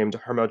jurist named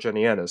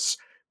Hermogenianus,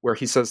 where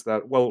he says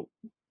that, well,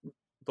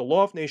 the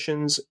law of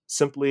nations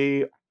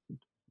simply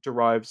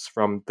derives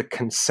from the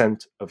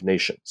consent of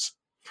nations.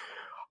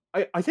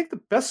 I think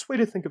the best way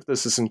to think of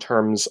this is in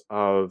terms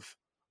of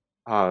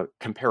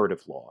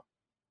comparative law.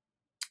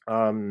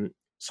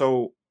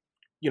 So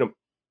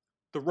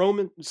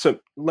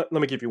let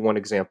me give you one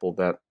example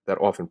that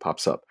often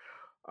pops up.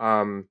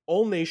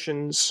 All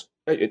nations,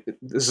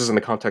 this is in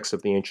the context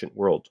of the ancient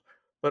world,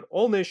 but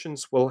all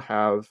nations will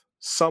have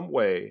some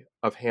way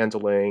of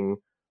handling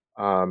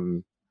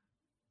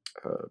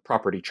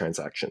property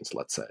transactions,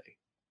 let's say.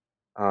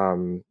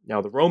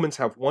 Now, the Romans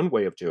have one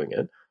way of doing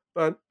it,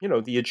 but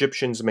the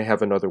Egyptians may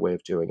have another way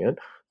of doing it.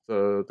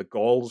 The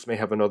Gauls may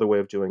have another way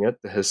of doing it.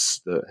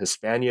 The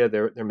Hispania,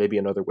 there may be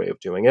another way of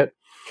doing it.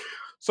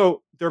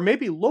 So there may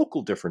be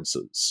local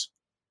differences,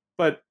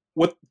 but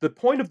what the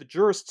point of the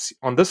jurists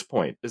on this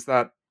point is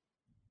that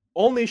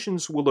all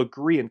nations will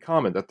agree in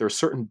common that there are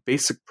certain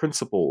basic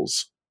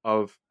principles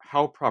of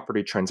how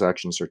property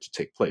transactions are to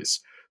take place.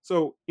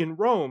 So in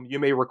Rome, you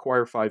may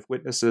require 5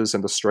 witnesses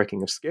and the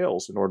striking of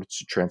scales in order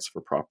to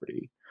transfer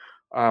property.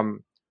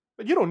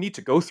 But you don't need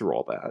to go through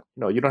all that.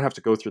 You don't have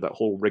to go through that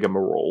whole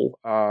rigmarole.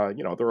 There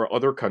are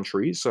other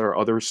countries or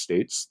other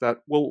states that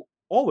will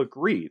all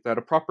agree that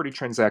a property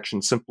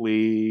transaction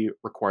simply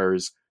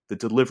requires the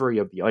delivery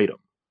of the item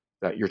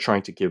that you're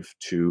trying to give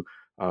to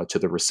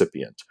the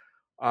recipient.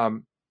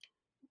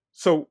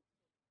 So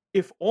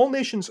if all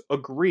nations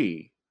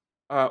agree,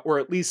 or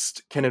at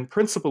least can in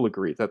principle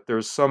agree, that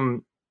there's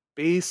some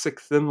basic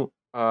thin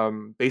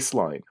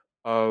baseline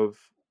of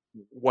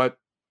what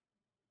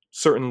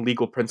certain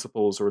legal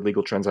principles or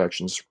legal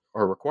transactions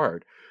are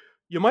required,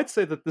 you might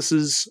say that this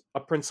is a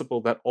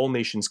principle that all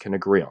nations can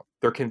agree on.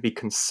 There can be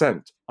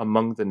consent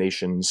among the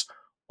nations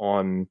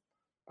on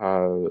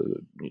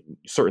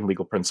certain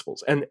legal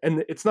principles. And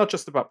it's not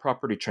just about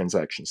property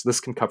transactions.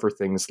 This can cover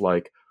things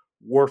like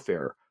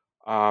warfare,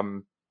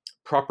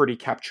 property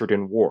captured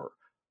in war,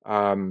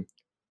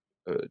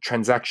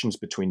 transactions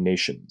between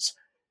nations.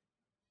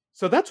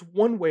 So that's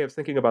one way of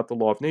thinking about the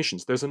law of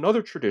nations. There's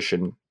another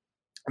tradition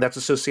that's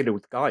associated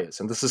with Gaius,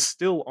 and this is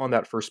still on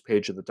that first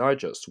page of the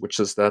digest, which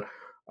says that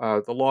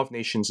the law of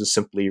nations is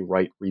simply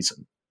right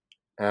reason.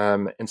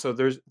 And so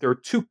there are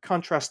 2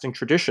 contrasting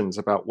traditions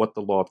about what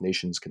the law of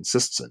nations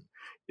consists in.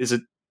 Is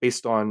it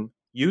based on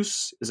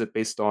use? Is it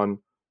based on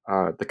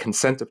the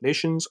consent of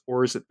nations,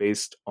 or is it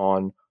based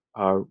on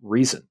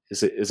reason?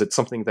 Is it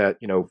something that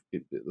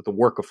the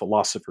work of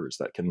philosophers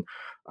that can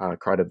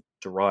try to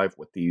derive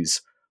what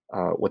these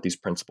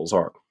principles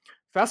are?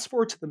 Fast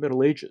forward to the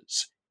Middle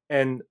Ages,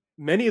 and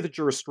many of the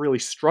jurists really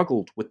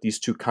struggled with these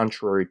 2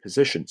 contrary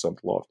positions on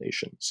the law of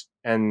nations,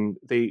 and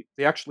they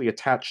actually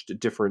attached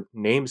different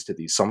names to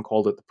these. Some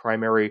called it the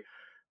primary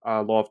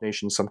law of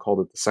nations, some called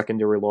it the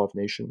secondary law of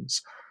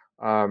nations,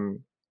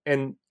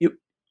 and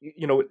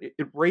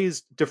it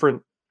raised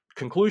different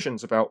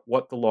conclusions about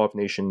what the law of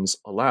nations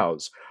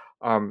allows.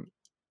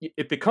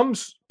 It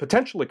becomes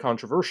potentially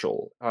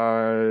controversial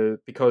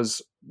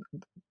because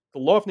the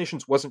law of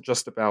nations wasn't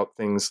just about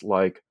things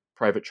like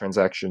private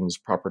transactions,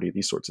 property,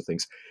 these sorts of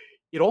things.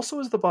 It also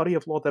is the body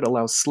of law that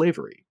allows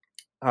slavery.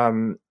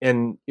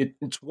 And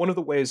it's one of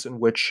the ways in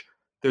which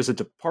there's a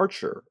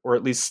departure, or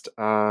at least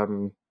a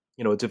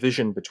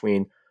division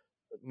between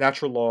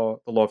natural law,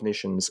 the law of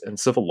nations, and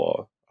civil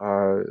law.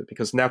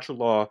 Because natural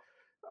law,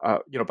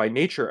 by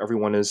nature,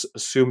 everyone is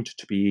assumed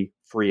to be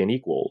free and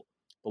equal.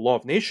 The law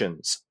of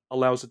nations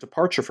allows a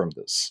departure from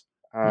this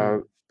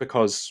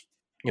because,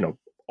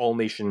 all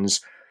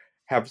nations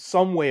have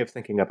some way of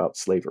thinking about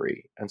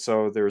slavery. And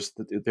so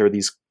there are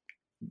these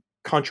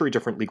contrary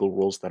different legal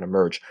rules that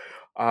emerge.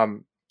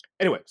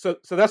 Anyway, so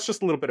that's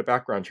just a little bit of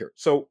background here.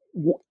 So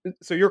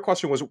your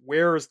question was,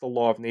 where is the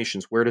law of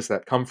nations? Where does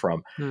that come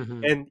from?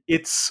 Mm-hmm. And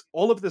it's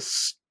all of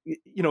this,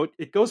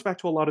 it goes back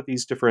to a lot of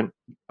these different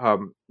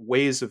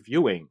ways of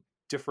viewing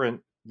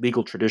different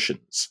legal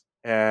traditions.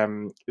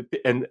 And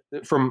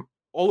from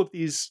all of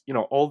these,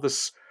 all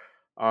this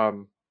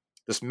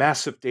this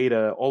massive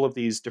data, all of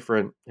these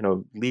different,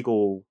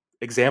 legal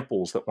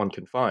examples that one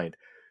can find,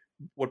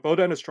 what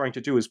Baudin is trying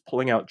to do is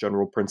pulling out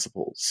general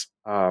principles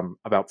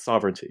about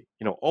sovereignty.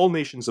 All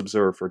nations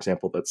observe, for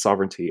example, that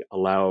sovereignty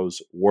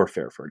allows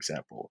warfare, for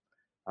example,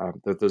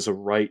 that there's a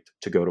right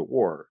to go to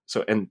war.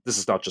 So, and this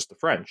is not just the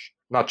French,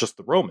 not just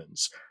the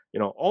Romans.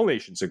 All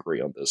nations agree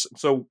on this.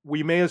 So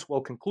we may as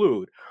well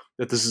conclude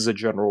that this is a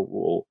general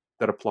rule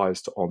that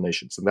applies to all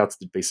nations, and that's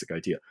the basic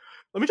idea.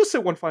 Let me just say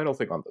one final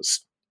thing on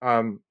this.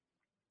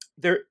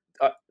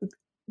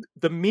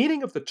 The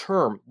meaning of the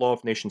term law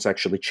of nations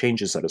actually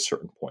changes at a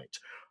certain point.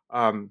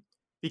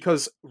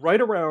 Because right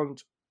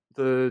around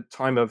the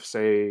time of,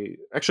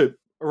 actually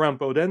around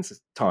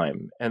Baudin's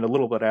time and a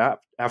little bit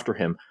after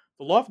him,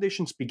 the law of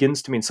nations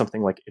begins to mean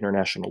something like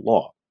international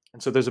law.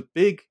 And so there's a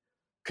big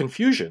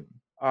confusion,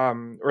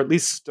 or at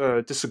least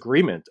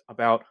disagreement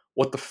about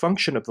what the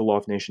function of the law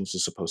of nations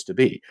is supposed to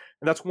be.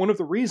 And that's one of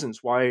the reasons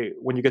why,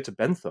 when you get to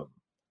Bentham,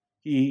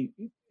 it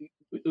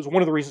was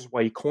one of the reasons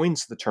why he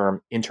coins the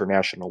term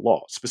international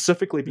law,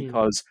 specifically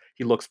because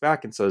he looks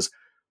back and says,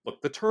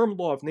 look, the term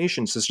law of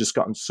nations has just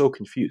gotten so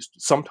confused.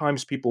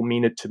 Sometimes people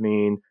use it to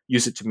mean,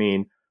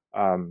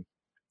 the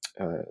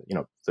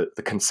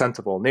consent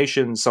of all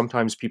nations.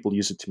 Sometimes people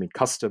use it to mean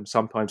custom.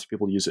 Sometimes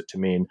people use it to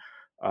mean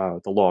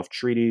the law of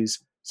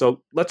treaties.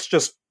 So let's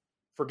just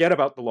forget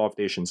about the law of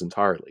nations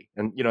entirely.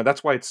 And,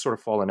 that's why it's sort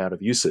of fallen out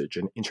of usage,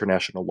 and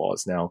international law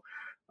is now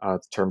the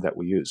term that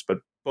we use. But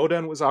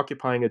Baudin was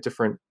occupying a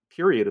different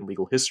period in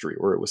legal history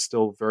where it was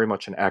still very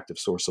much an active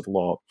source of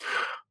law.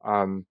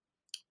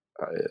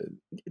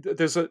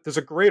 There's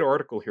a great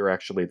article here,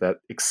 actually, that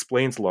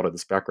explains a lot of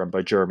this background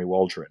by Jeremy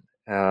Waldron.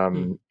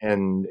 And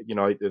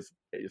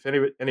if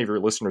any of your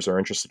listeners are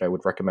interested, I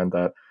would recommend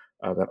that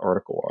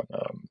article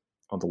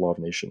on the Law of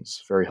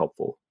Nations. Very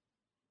helpful.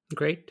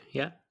 Great.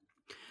 Yeah.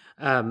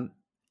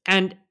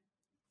 And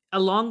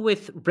along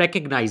with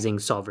recognizing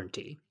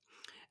sovereignty,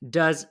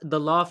 does the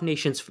law of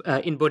nations,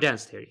 in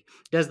Baudin's theory,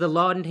 does the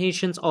law of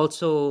nations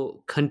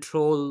also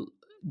control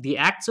the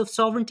acts of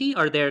sovereignty?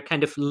 Are there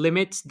kind of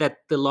limits that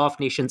the law of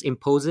nations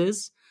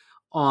imposes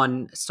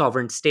on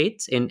sovereign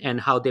states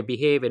and how they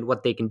behave and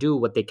what they can do,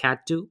 what they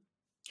can't do?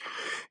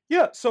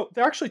 Yeah, so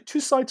there are actually two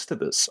sides to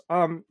this.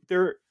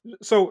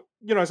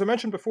 As I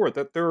mentioned before,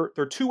 that there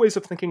are two ways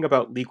of thinking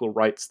about legal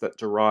rights that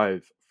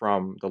derive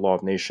from the law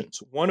of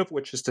nations. One of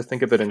which is to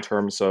think of it in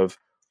terms of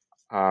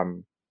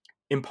um,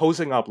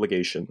 imposing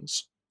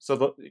obligations.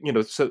 So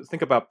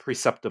think about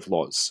preceptive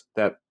laws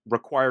that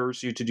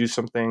requires you to do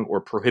something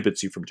or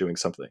prohibits you from doing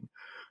something.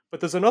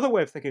 But there's another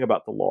way of thinking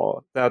about the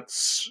law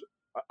that's,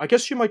 I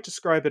guess you might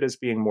describe it as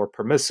being more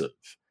permissive,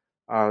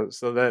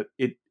 so that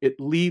it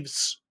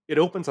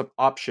opens up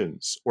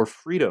options or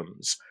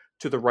freedoms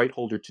to the right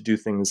holder to do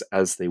things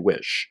as they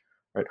wish.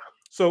 Right.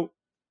 So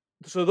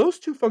so those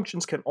two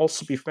functions can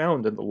also be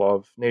found in the Law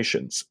of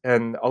Nations,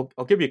 and I'll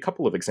give you a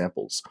couple of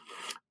examples.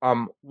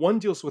 One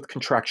deals with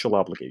contractual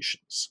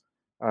obligations.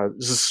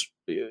 This is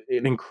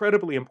an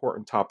incredibly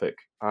important topic,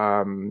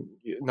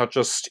 not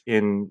just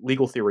in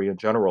legal theory in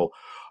general,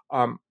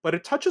 but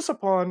it touches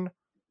upon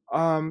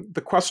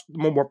the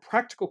more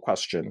practical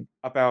question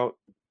about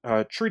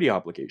treaty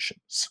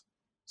obligations.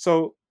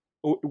 So,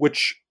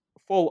 which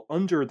fall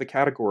under the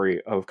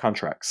category of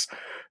contracts.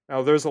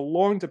 Now, there's a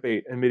long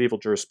debate in medieval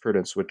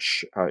jurisprudence,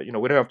 which we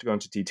don't have to go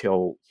into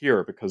detail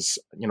here because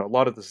a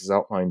lot of this is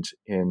outlined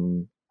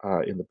in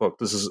the book.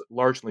 This is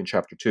largely in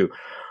chapter 2.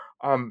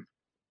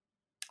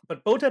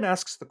 But Baudin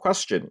asks the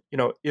question,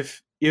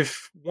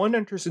 if one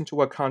enters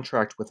into a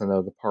contract with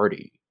another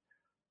party,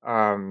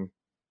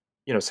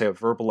 say a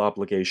verbal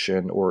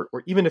obligation, or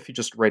even if you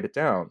just write it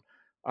down,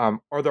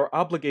 are there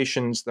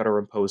obligations that are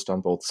imposed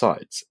on both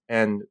sides?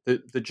 And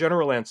the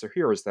general answer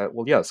here is that,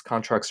 well, yes,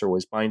 contracts are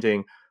always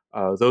binding.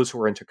 Those who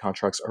are into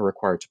contracts are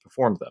required to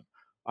perform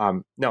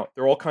them. Now,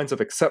 there are all kinds of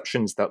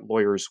exceptions that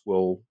lawyers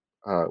will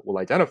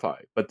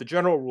identify, but the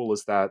general rule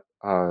is that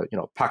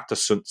pacta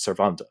sunt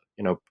servanda.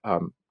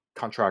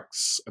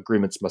 Contracts,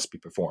 agreements must be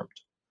performed.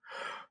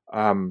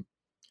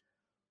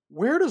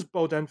 Where does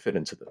Baudin fit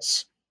into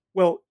this?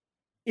 Well,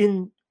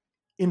 in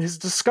his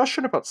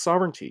discussion about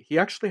sovereignty, he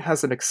actually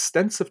has an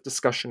extensive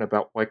discussion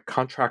about why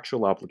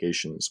contractual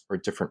obligations are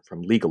different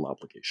from legal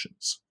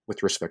obligations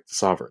with respect to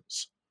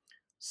sovereigns.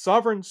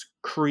 Sovereigns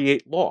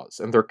create laws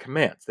and they're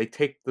commands. They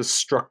take the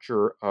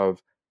structure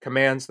of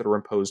commands that are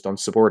imposed on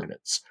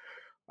subordinates.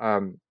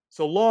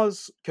 So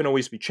laws can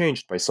always be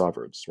changed by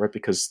sovereigns, right?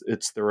 Because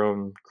it's their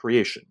own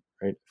creation,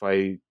 right? If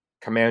I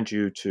command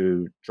you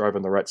to drive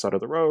on the right side of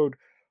the road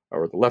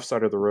or the left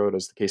side of the road,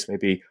 as the case may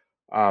be,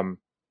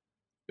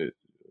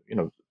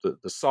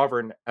 the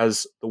sovereign,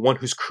 as the one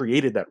who's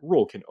created that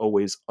rule, can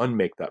always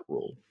unmake that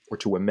rule or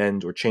to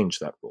amend or change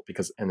that rule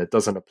and it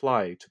doesn't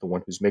apply to the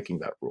one who's making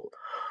that rule.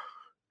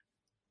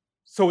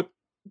 So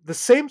the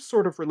same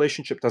sort of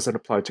relationship doesn't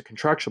apply to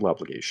contractual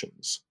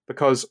obligations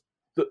because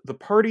the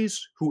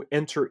parties who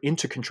enter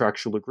into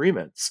contractual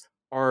agreements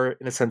are,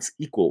 in a sense,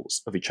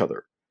 equals of each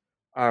other.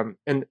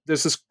 And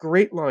there's this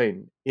great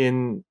line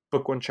in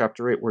Book 1,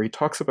 Chapter 8, where he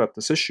talks about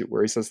this issue,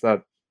 where he says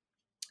that,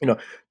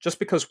 just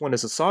because one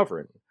is a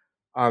sovereign,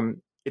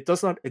 it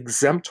does not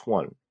exempt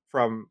one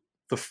from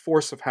the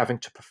force of having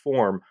to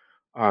perform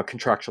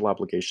contractual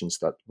obligations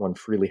that one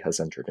freely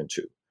has entered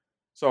into.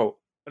 So,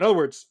 in other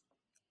words,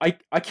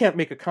 I can't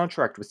make a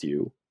contract with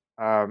you,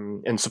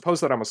 and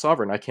suppose that I'm a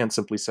sovereign. I can't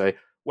simply say,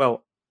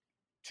 well,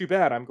 too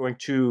bad, I'm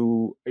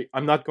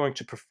not going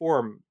to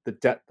perform the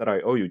debt that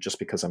I owe you just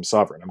because I'm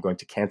sovereign. I'm going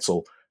to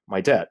cancel my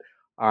debt.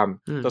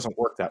 It doesn't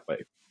work that way.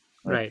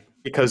 Right.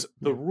 Because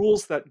the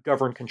rules that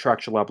govern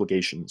contractual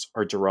obligations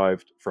are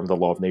derived from the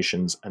law of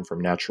nations and from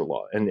natural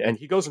law. And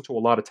he goes into a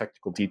lot of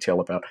technical detail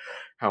about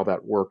how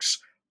that works.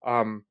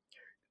 Let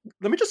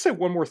me just say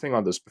one more thing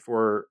on this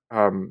before,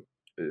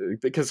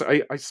 because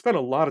I spent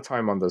a lot of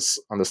time on this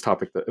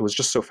topic that it was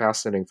just so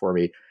fascinating for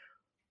me.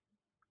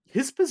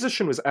 His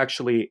position was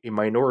actually a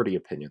minority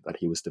opinion that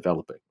he was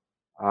developing.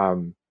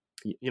 A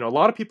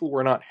lot of people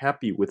were not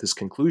happy with his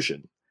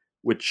conclusion,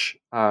 which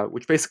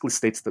basically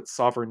states that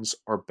sovereigns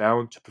are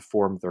bound to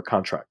perform their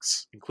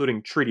contracts,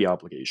 including treaty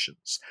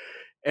obligations.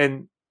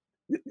 And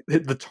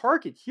the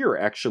target here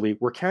actually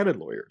were canon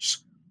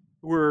lawyers,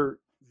 who were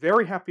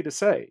very happy to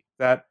say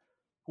that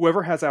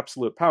whoever has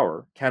absolute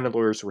power, canon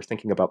lawyers were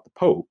thinking about the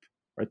Pope,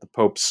 right? The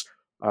Pope's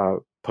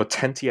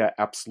potentia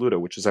absoluta,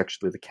 which is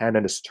actually the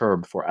canonist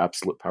term for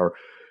absolute power.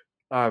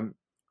 The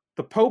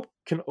Pope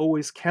can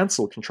always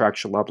cancel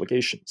contractual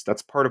obligations.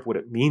 That's part of what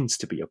it means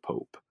to be a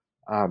Pope,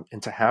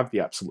 and to have the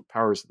absolute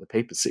powers of the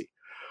papacy.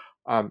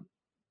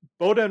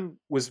 Baudin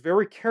was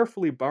very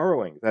carefully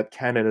borrowing that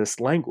canonist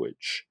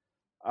language,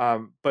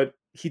 but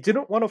he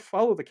didn't want to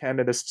follow the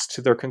canonists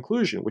to their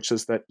conclusion, which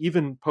is that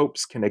even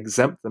popes can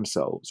exempt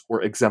themselves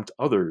or exempt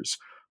others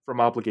from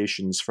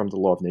obligations from the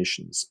law of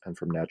nations and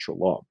from natural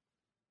law.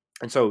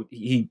 And so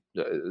he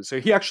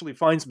actually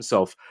finds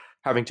himself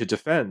having to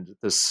defend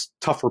this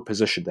tougher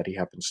position that he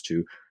happens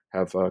to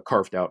have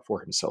carved out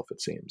for himself,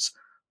 it seems.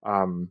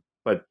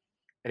 But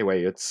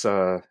anyway, it's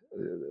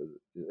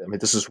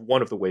this is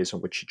one of the ways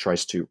in which he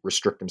tries to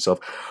restrict himself.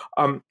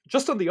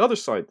 Just on the other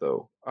side,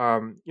 though,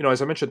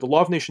 as I mentioned, the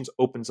law of nations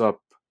opens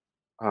up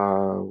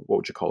what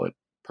would you call it?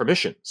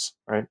 Permissions,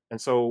 right? And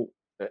so,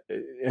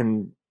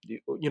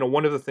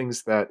 one of the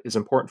things that is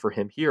important for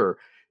him here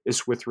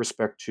is with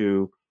respect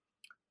to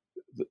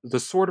the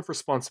sort of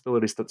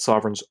responsibilities that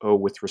sovereigns owe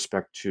with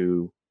respect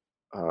to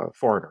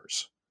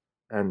foreigners.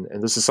 And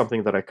this is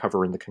something that I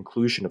cover in the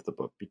conclusion of the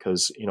book,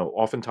 because,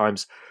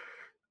 oftentimes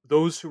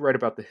those who write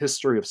about the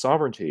history of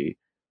sovereignty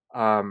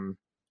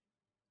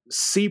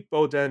see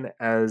Bodin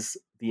as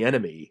the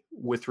enemy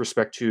with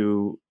respect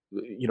to,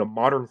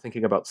 modern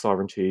thinking about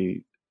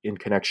sovereignty in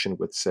connection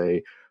with,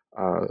 say,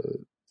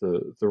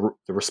 the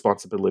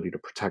responsibility to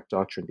protect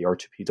doctrine, the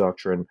R2P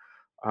doctrine,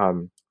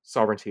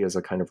 sovereignty as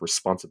a kind of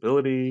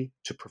responsibility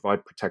to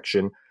provide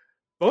protection.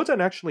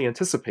 Bodin actually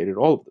anticipated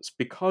all of this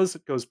because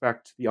it goes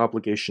back to the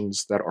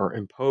obligations that are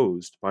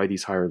imposed by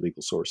these higher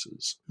legal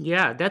sources.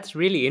 Yeah, that's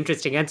really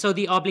interesting. And so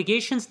the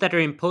obligations that are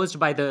imposed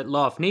by the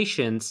law of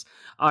nations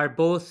are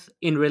both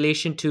in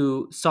relation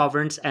to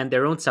sovereigns and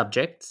their own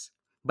subjects,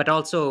 but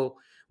also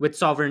with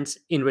sovereigns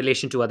in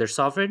relation to other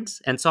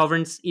sovereigns, and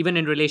sovereigns even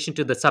in relation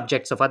to the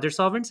subjects of other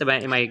sovereigns.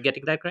 Am I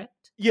getting that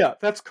correct? Yeah,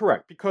 that's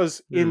correct.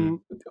 Because one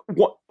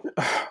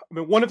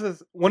of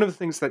the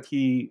things that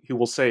he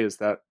will say is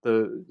that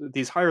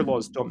these higher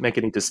laws don't make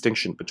any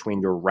distinction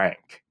between your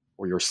rank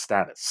or your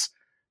status.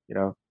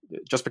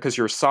 Just because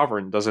you're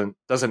sovereign doesn't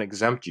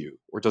exempt you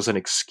or doesn't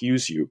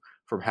excuse you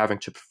from having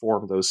to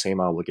perform those same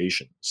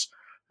obligations.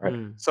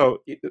 Right.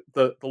 So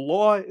the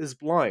law is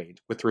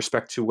blind with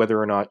respect to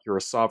whether or not you're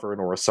a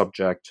sovereign or a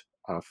subject,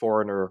 a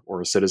foreigner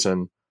or a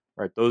citizen.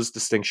 Right. Those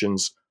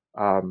distinctions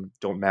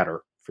don't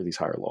matter for these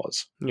higher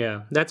laws.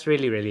 Yeah, that's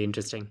really, really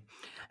interesting.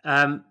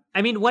 One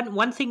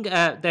thing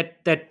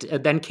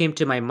that then came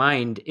to my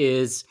mind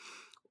is,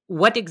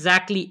 what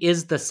exactly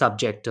is the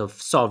subject of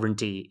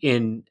sovereignty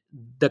in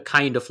the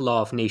kind of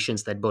law of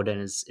nations that Bodin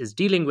is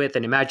dealing with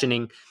and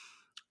imagining?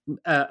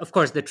 Of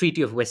course, the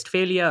Treaty of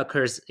Westphalia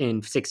occurs in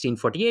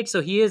 1648.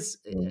 So he is,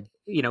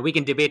 we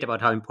can debate about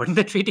how important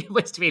the Treaty of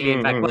Westphalia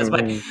in fact was,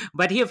 but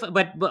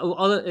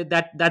all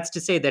that's to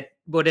say that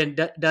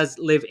Bodin does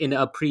live in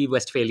a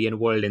pre-Westphalian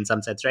world in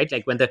some sense, right?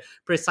 Like when the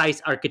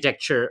precise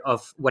architecture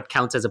of what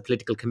counts as a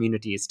political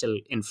community is still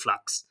in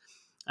flux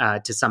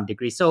to some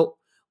degree. So,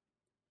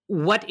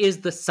 what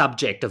is the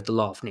subject of the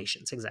law of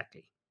nations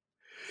exactly?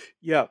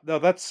 Yeah, no,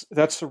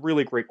 that's a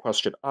really great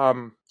question.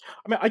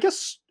 I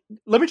guess,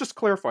 let me just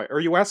clarify.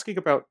 Are you asking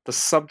about the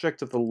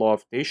subject of the law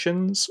of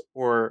nations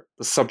or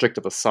the subject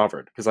of a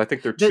sovereign? Because I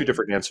think there are two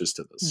different answers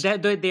to this.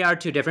 They are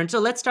two different. So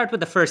let's start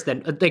with the first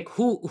then. Like,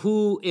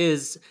 who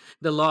is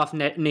the law of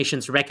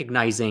nations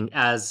recognizing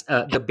as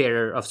the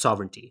bearer of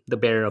sovereignty, the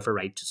bearer of a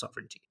right to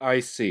sovereignty?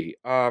 I see.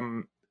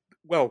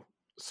 Well,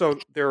 so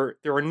there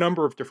are a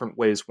number of different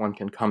ways one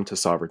can come to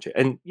sovereignty.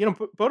 And,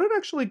 Bodin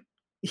actually,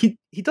 he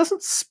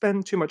doesn't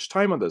spend too much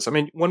time on this. I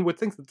mean, one would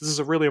think that this is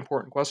a really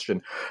important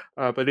question,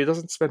 but he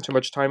doesn't spend too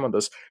much time on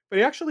this. But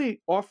he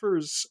actually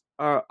offers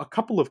a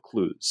couple of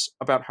clues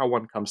about how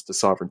one comes to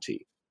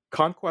sovereignty.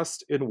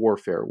 Conquest in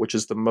warfare, which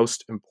is the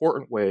most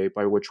important way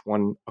by which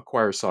one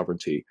acquires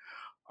sovereignty,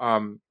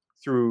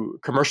 through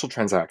commercial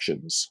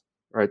transactions,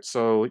 right?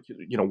 So,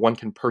 one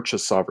can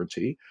purchase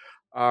sovereignty.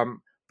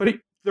 But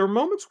there are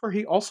moments where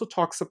he also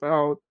talks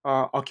about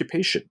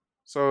occupation.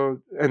 So,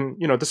 and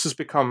this has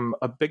become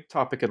a big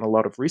topic in a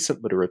lot of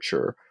recent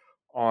literature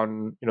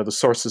on the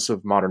sources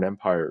of modern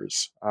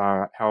empires,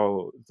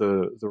 how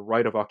the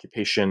right of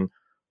occupation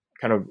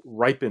kind of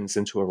ripens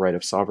into a right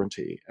of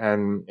sovereignty,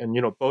 and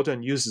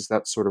Bodin uses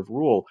that sort of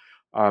rule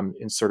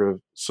in sort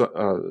of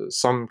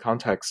some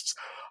contexts.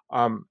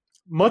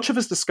 Much of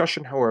his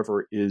discussion,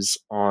 however, is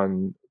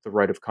on the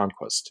right of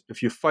conquest.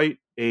 If you fight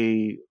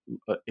a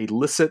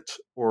licit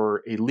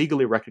or a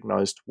legally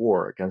recognized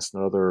war against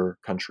another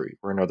country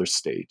or another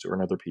state or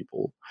another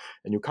people,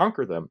 and you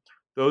conquer them,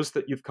 those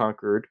that you've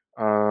conquered,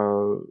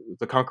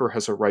 the conqueror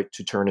has a right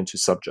to turn into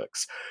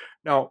subjects.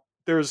 Now,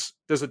 there's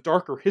a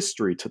darker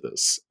history to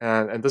this,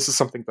 and this is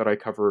something that I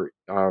cover,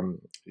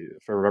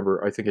 if I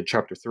remember, I think in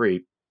chapter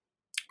 3,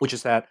 which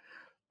is that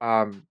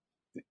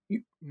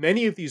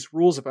many of these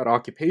rules about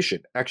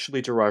occupation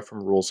actually derive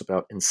from rules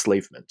about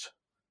enslavement.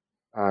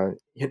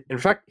 In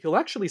fact, he'll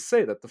actually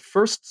say that the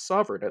first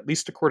sovereign, at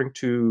least according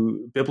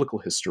to biblical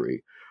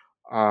history,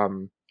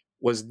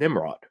 was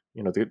Nimrod,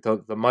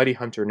 the mighty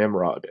hunter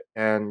Nimrod.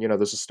 And,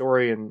 there's a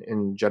story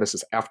in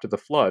Genesis after the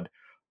flood,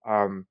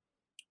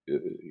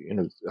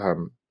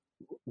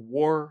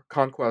 war,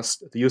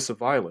 conquest, the use of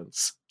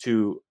violence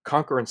to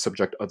conquer and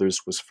subject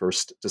others was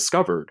first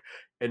discovered.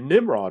 And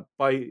Nimrod,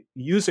 by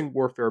using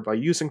warfare, by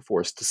using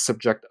force to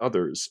subject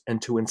others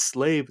and to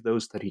enslave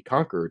those that he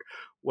conquered,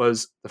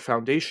 was the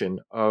foundation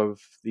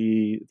of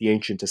the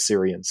ancient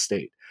Assyrian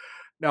state.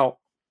 Now,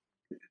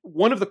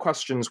 one of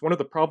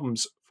the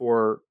problems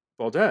for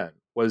Baudin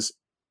was,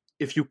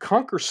 if you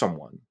conquer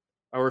someone,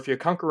 or if you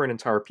conquer an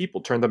entire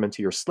people, turn them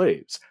into your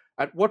slaves,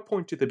 at what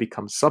point do they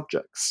become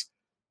subjects?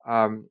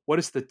 What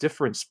is the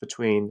difference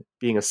between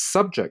being a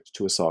subject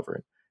to a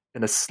sovereign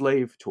and a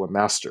slave to a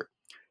master?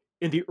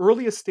 In the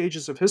earliest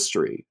stages of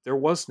history, there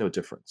was no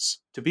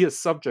difference. To be a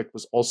subject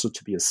was also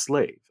to be a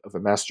slave of a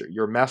master.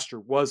 Your master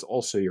was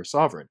also your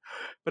sovereign.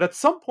 But at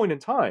some point in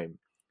time,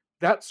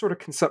 that sort of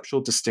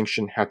conceptual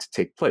distinction had to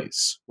take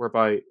place,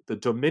 whereby the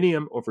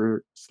dominium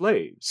over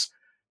slaves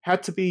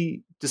had to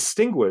be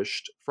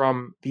distinguished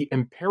from the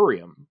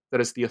imperium,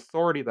 that is, the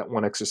authority that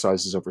one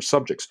exercises over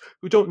subjects,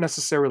 who don't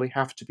necessarily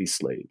have to be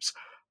slaves.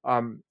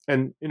 And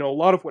a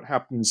lot of what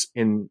happens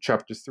in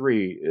chapter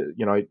 3,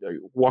 I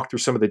walk through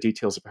some of the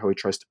details of how he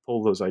tries to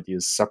pull those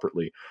ideas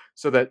separately,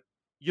 so that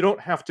you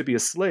don't have to be a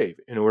slave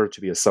in order to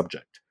be a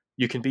subject.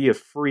 You can be a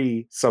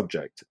free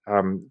subject,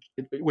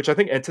 which I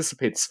think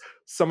anticipates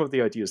some of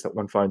the ideas that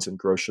one finds in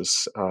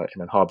Grotius and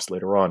in Hobbes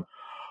later on.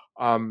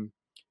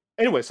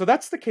 Anyway, so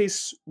that's the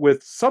case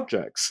with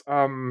subjects.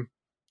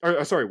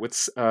 With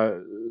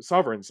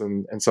sovereigns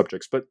and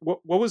subjects. But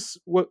what was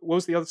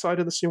the other side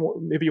of this?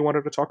 Maybe you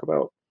wanted to talk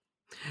about?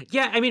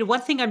 Yeah, I mean, one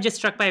thing I'm just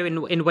struck by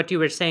in what you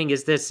were saying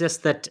is there's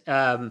just that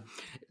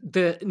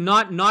the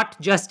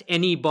not just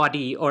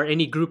anybody or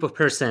any group of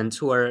persons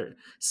who are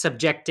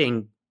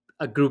subjecting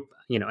a group,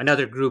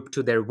 another group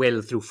to their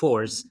will through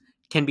force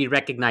can be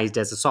recognized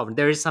as a sovereign.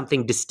 There is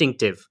something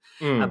distinctive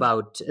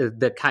about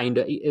the kind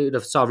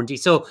of sovereignty.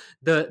 So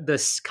the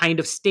kind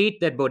of state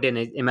that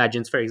Baudin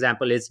imagines, for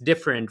example, is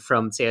different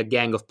from, say, a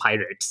gang of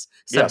pirates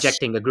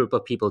subjecting a group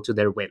of people to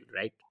their will,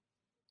 right?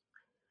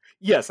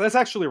 Yes, that's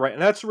actually right,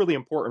 and that's really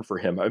important for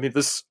him. I mean,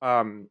 this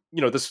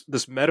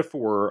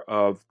metaphor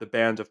of the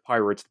band of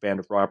pirates, the band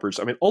of robbers,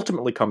 I mean,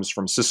 ultimately comes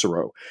from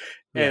Cicero,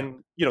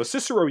 and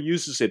Cicero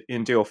uses it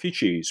in De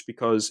Officiis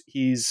because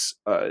he's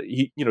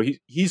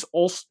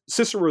also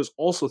Cicero is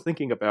also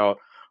thinking about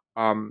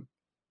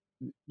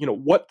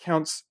what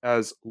counts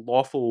as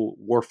lawful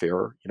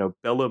warfare,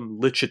 bellum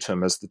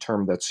licetum as the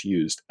term that's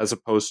used, as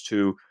opposed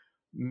to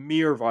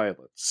mere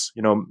violence,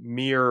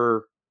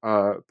 mere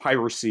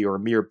piracy or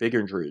mere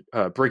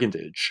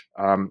brigandage,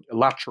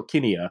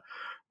 latrocinia,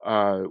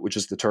 which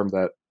is the term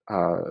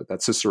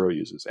that Cicero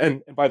uses.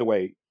 And by the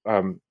way,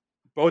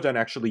 Baudin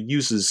actually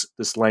uses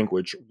this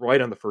language right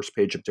on the first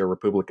page of De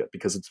Republica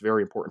because it's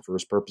very important for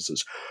his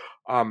purposes.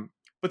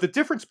 But the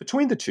difference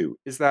between the two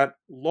is that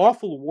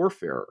lawful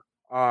warfare,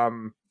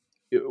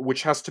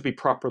 which has to be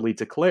properly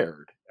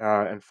declared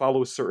and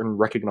follows certain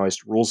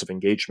recognized rules of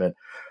engagement,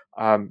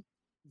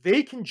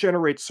 they can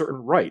generate certain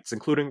rights,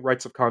 including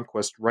rights of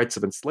conquest, rights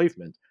of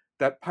enslavement,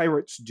 that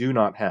pirates do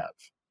not have.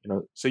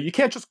 So you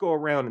can't just go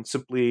around and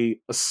simply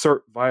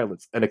assert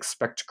violence and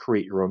expect to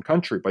create your own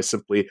country by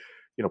simply,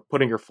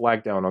 putting your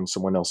flag down on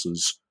someone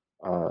else's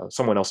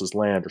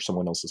land or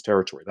someone else's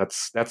territory.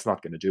 That's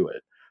not going to do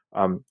it.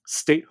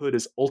 Statehood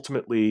is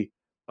ultimately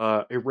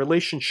a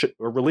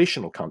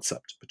relational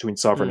concept between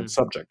sovereign and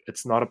subject.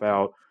 It's not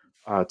about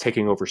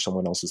taking over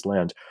someone else's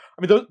land.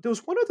 I mean, there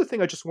was one other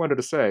thing I just wanted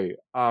to say.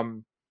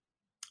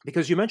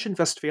 Because you mentioned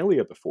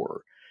Westphalia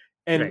before,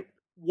 and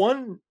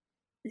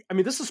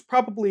this is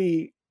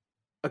probably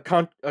a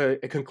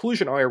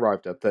conclusion I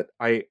arrived at that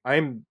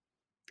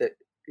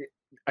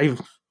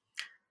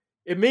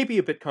it may be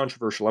a bit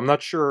controversial. I'm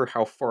not sure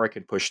how far I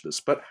can push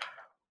this, but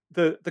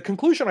the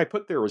conclusion I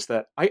put there was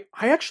that I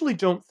actually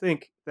don't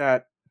think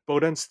that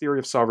Baudin's theory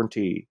of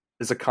sovereignty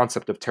is a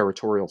concept of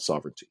territorial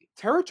sovereignty.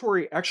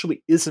 Territory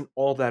actually isn't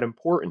all that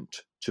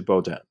important to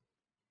Baudin.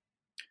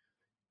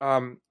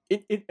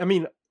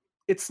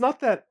 It's not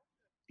that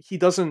he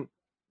doesn't.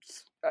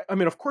 I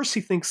mean, of course,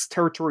 he thinks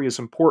territory is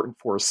important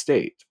for a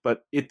state,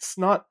 but it's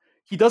not.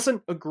 He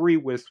doesn't agree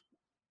with,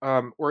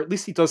 or at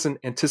least he doesn't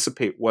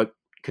anticipate what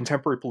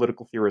contemporary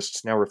political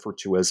theorists now refer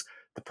to as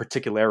the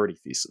particularity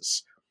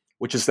thesis,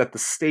 which is that the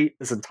state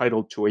is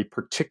entitled to a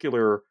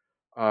particular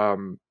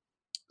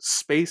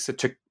space, a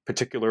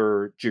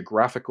particular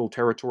geographical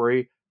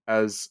territory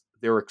as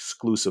their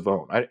exclusive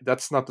own.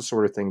 That's not the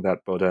sort of thing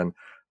that Baudin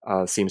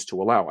seems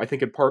to allow. I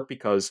think in part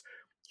because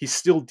he's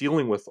still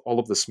dealing with all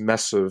of this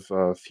mess of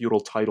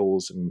feudal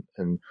titles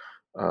and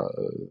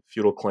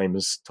feudal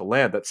claims to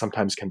land that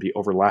sometimes can be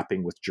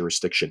overlapping with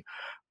jurisdiction.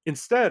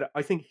 Instead,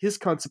 I think his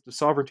concept of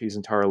sovereignty is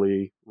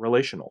entirely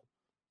relational.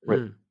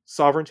 Right?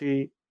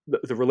 Sovereignty,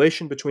 the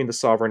relation between the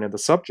sovereign and the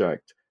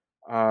subject,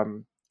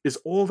 is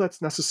all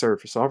that's necessary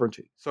for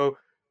sovereignty. So,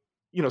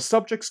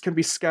 subjects can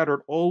be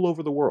scattered all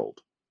over the world,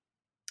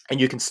 and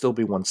you can still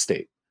be one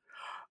state.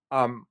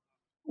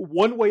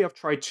 One way I've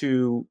tried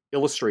to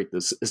illustrate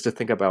this is to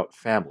think about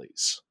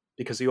families,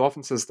 because he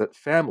often says that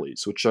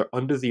families, which are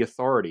under the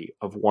authority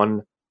of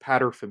one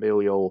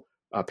paterfamilial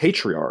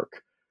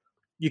patriarch,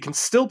 you can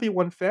still be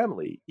one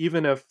family,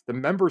 even if the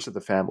members of the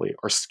family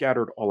are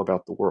scattered all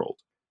about the world.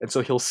 And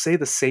so he'll say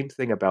the same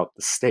thing about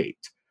the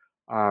state.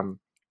 Um,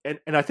 and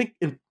I think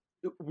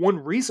one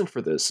reason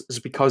for this is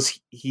because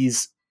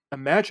he's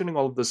imagining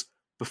all of this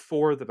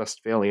before the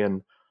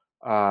Westphalian,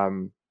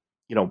 um,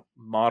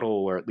 model,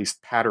 or at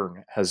least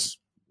pattern, has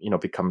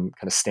become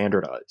kind of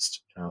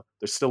standardized.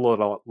 There's still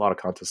a lot of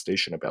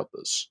contestation about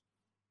this.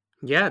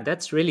 Yeah,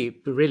 that's really,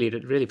 really,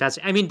 really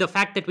fascinating. I mean, the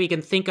fact that we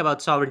can think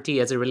about sovereignty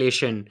as a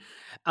relation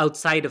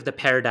outside of the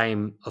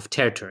paradigm of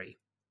territory,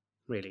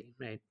 really,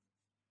 right?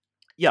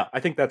 Yeah, I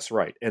think that's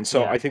right. And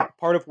so Yeah. I think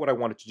part of what I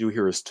wanted to do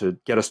here is to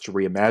get us to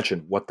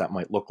reimagine what that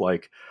might look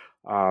like.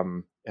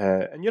 And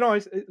there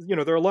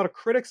are a lot of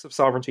critics of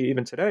sovereignty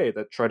even today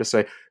that try to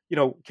say,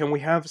 can we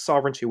have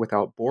sovereignty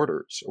without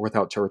borders or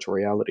without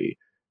territoriality?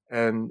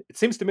 And it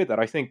seems to me that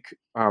I think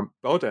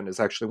Baudin is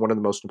actually one of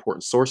the most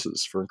important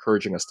sources for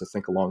encouraging us to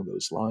think along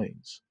those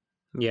lines.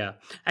 Yeah,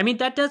 I mean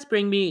that does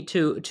bring me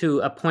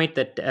to a point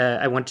that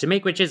I wanted to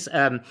make, which is,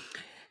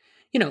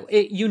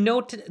 you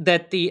note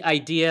that the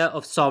idea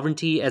of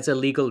sovereignty as a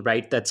legal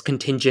right that's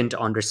contingent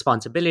on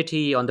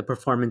responsibility, on the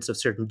performance of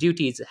certain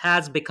duties,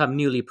 has become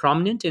newly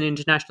prominent in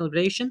international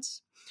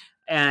relations.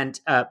 And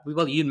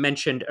well, you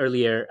mentioned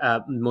earlier,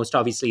 most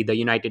obviously, the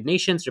United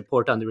Nations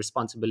report on the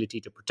responsibility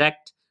to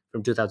protect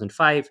from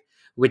 2005,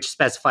 which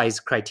specifies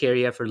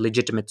criteria for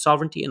legitimate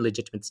sovereignty and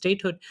legitimate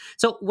statehood.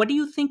 So, what do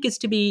you think is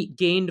to be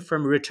gained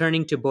from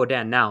returning to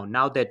Baudin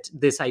now that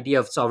this idea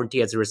of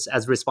sovereignty as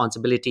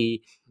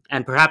responsibility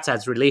and perhaps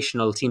as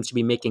relational seems to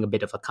be making a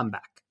bit of a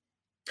comeback?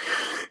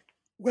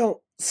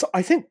 Well, so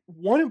I think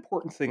one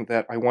important thing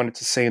that I wanted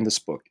to say in this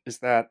book is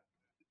that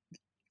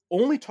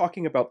only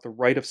talking about the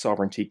right of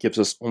sovereignty gives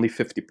us only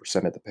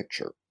 50% of the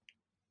picture.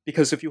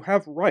 Because if you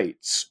have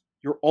rights,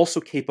 you're also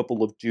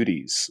capable of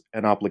duties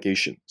and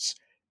obligations.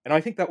 And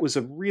I think that was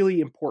a really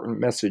important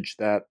message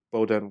that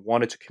Baudin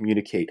wanted to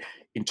communicate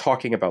in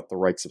talking about the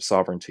rights of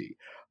sovereignty.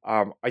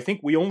 I think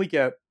we only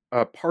get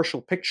a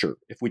partial picture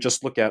if we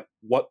just look at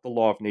what the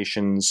law of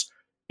nations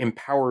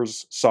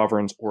empowers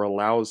sovereigns or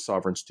allows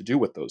sovereigns to do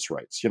with those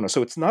rights.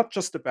 So it's not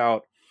just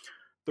about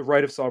the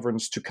right of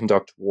sovereigns to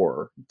conduct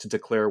war, to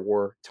declare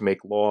war, to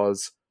make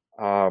laws,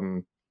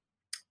 um,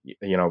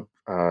 you know,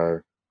 uh,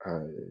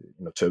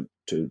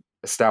 to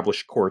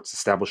establish courts,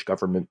 establish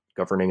government,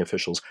 governing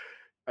officials.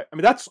 I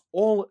mean, that's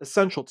all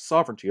essential to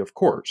sovereignty, of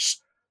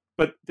course.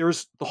 But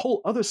there's the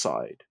whole other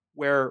side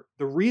where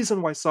the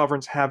reason why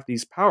sovereigns have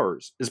these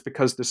powers is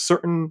because there's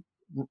certain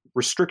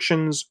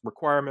restrictions,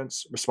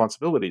 requirements,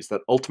 responsibilities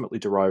that ultimately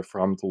derive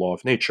from the law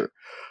of nature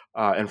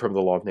and from the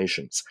law of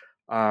nations.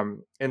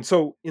 And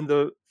so in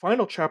the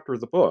final chapter of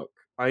the book,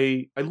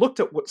 I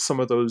looked at what some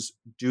of those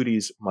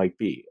duties might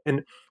be.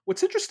 And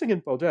what's interesting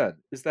in Baudin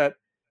is that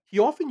he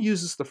often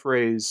uses the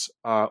phrase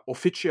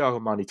officia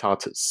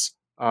humanitatis.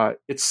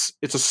 It's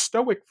a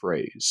Stoic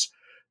phrase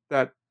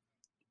that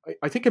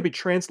I think can be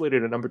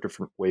translated a number of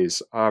different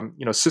ways.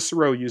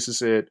 Cicero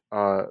uses it.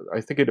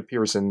 I think it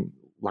appears in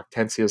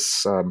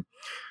Lactantius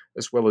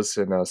as well as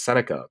in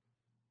Seneca.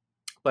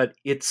 But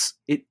it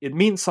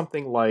means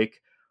something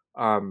like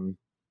um,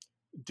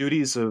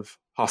 duties of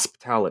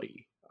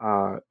hospitality,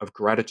 of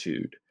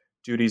gratitude,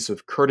 duties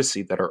of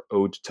courtesy that are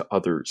owed to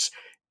others.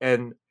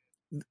 And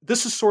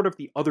this is sort of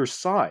the other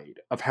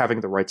side of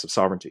having the rights of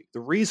sovereignty. The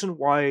reason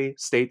why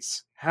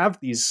states have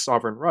these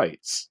sovereign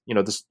rights,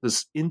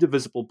 this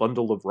indivisible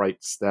bundle of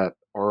rights that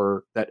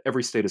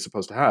every state is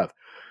supposed to have,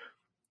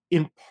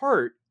 in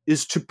part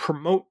is to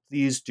promote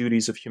these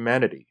duties of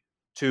humanity,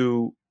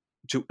 to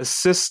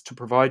assist, to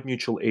provide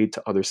mutual aid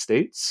to other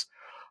states,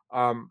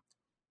 um,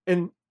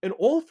 and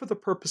all for the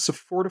purpose of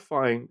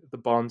fortifying the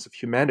bonds of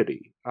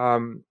humanity.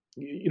 I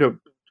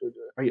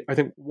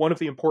think one of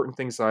the important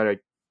things that I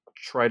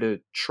try to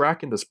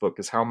track in this book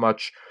is how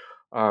much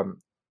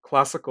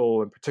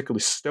classical and particularly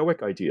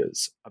Stoic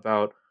ideas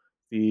about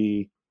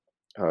the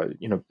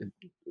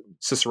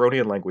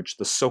Ciceronian language,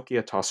 the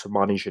societas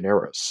humani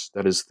generis,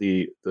 that is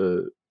the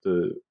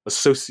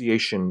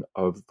association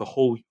of the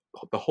whole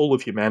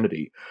of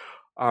humanity,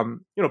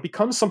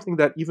 becomes something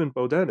that even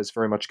Baudin is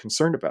very much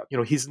concerned about.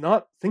 He's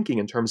not thinking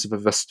in terms of a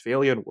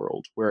Westphalian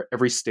world where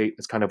every state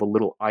is kind of a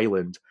little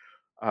island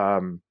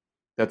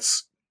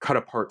that's cut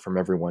apart from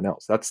everyone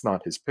else. That's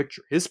not his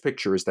picture. His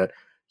picture is that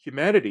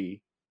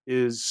humanity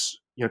is,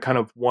 kind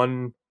of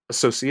one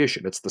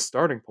association. It's the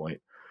starting point.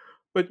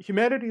 But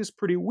humanity is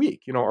pretty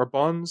weak. Our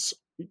bonds,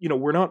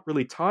 we're not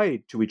really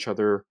tied to each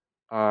other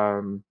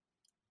um,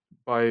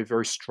 by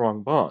very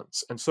strong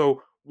bonds. And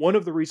so one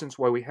of the reasons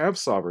why we have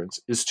sovereigns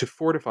is to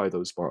fortify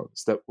those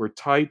bonds, that we're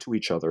tied to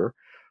each other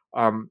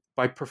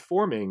by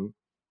performing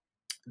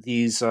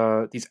these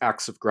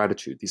acts of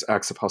gratitude, these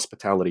acts of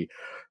hospitality.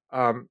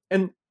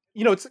 And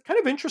it's kind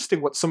of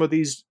interesting what some of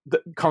these,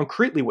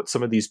 concretely, what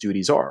some of these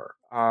duties are.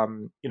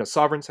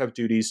 Sovereigns have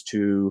duties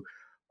to,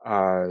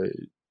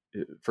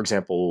 for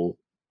example,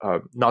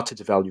 not to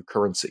devalue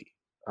currency.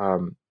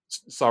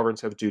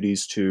 Sovereigns have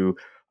duties to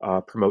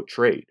promote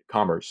trade,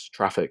 commerce,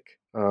 traffic.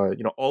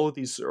 All of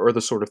these are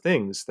the sort of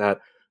things that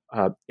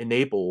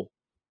enable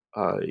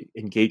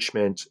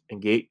engagement,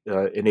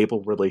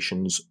 enable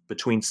relations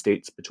between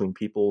states, between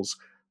peoples,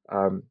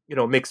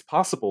 makes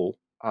possible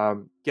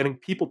getting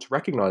people to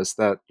recognize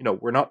that,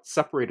 we're not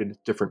separated into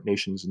different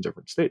nations and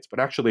different states, but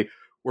actually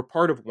we're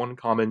part of one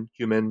common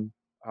human,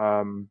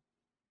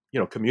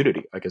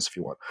 community, I guess, if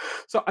you want.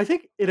 So I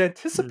think it Mm.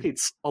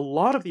 anticipates a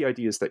lot of the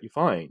ideas that you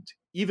find,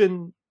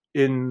 even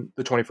in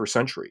the 21st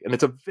century. And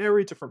it's a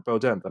very different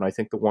Baudin than I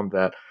think the one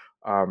that,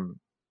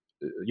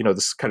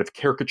 this kind of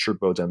caricatured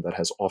Baudin that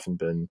has often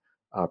been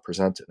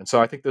presented. And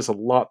so I think there's a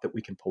lot that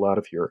we can pull out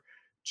of here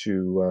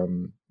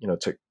to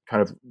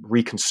kind of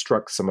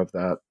reconstruct some of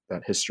that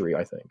history,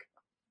 I think.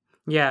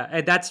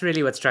 Yeah, that's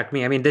really what struck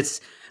me. I mean,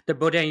 the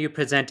Baudin you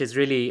present is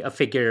really a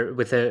figure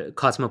with a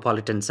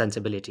cosmopolitan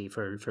sensibility,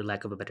 for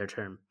lack of a better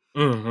term.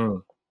 Hmm.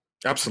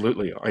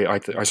 Absolutely. I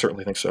Yeah,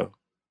 certainly think so.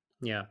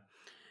 yeah,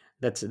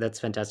 that's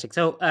fantastic.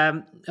 So,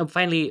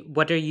 finally,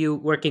 what are you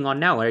working on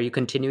now? Are you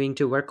continuing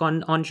to work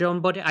on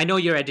Jerome Baudin? I know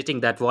you're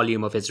editing that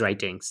volume of his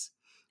writings,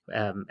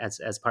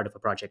 as part of a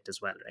project as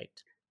well, right?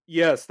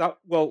 Yes,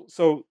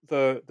 so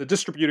the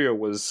Distributio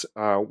was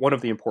one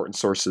of the important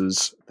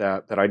sources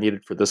that I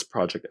needed for this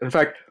project. In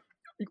fact,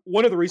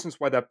 one of the reasons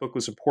why that book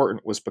was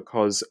important was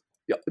because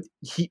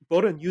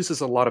Baudin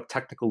uses a lot of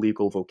technical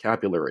legal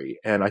vocabulary,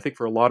 and I think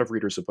for a lot of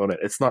readers of Baudin,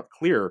 it's not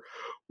clear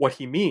what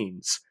he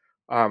means,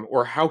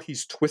 or how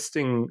he's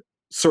twisting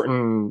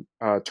certain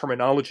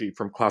terminology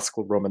from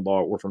classical Roman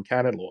law or from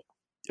canon law.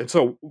 And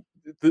so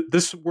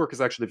this work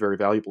is actually very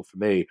valuable for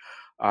me,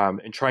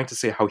 in trying to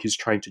see how he's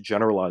trying to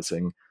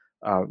generalizing,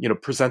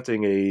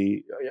 presenting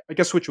I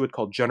guess what you would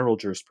call general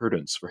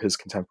jurisprudence for his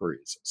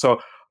contemporaries. So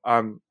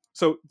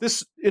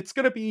this it's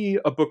going to be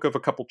a book of a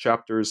couple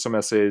chapters, some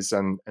essays,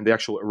 and the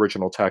actual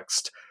original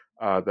text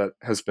that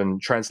has been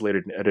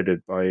translated and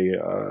edited by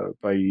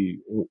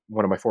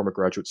one of my former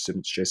graduate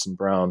students, Jason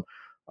Brown.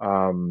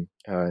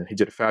 He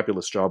did a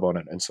fabulous job on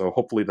it, and so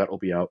hopefully that will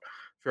be out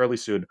fairly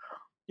soon.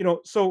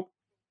 So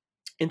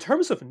in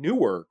terms of new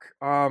work,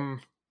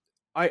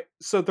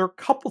 so there are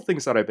a couple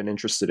things that I've been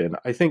interested in.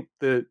 I think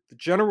the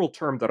general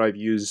term that I've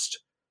used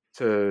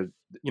to,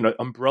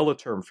 umbrella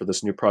term for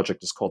this new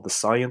project is called the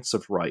science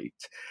of right,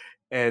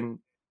 and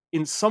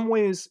in some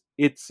ways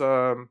it's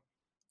a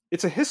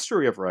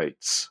history of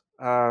rights,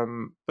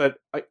 but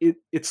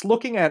it's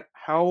looking at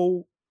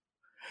how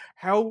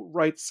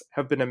rights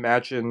have been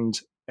imagined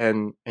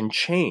and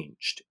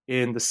changed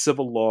in the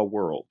civil law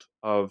world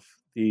of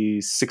the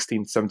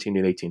 16th, 17th,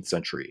 and 18th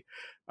century.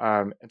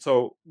 And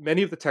so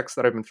many of the texts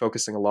that I've been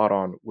focusing a lot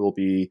on will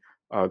be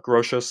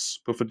Grotius,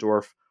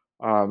 Pufendorf,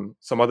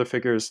 some other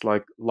figures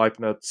like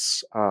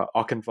Leibniz,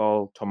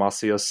 Auchinval,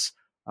 Thomasius,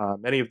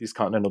 many of these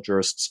continental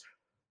jurists,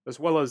 as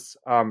well as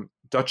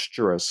Dutch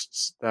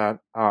jurists that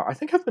I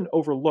think have been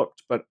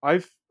overlooked, but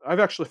I've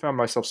actually found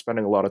myself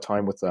spending a lot of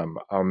time with them.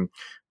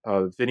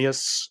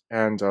 Vinius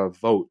and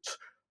Vogt,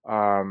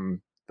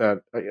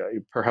 that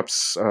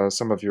perhaps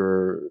some of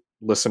your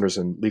listeners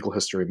in legal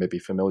history may be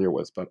familiar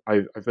with, but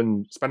I've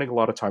been spending a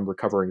lot of time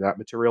recovering that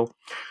material.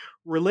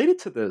 Related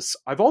to this,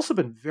 I've also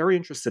been very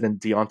interested in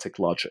deontic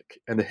logic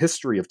and the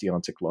history of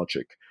deontic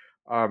logic.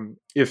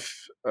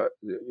 If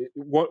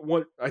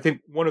what I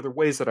think one of the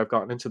ways that I've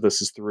gotten into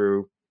this is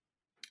through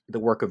the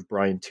work of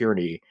Brian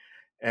Tierney,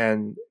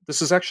 and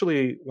this is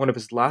actually one of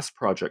his last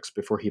projects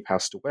before he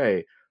passed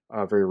away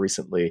very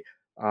recently.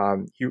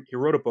 He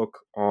wrote a book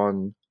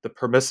on the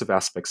permissive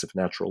aspects of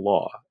natural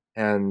law,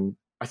 and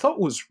I thought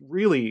what was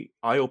really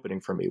eye opening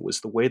for me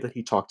was the way that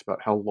he talked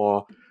about how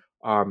law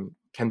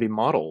can be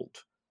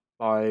modeled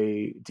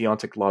by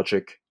deontic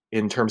logic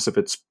in terms of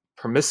its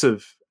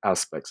permissive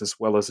aspects as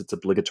well as its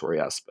obligatory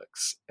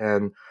aspects.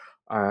 And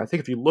I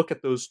think if you look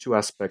at those two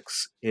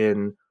aspects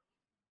in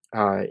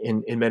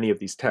many of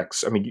these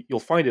texts, I mean, you'll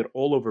find it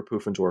all over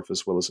Pufendorf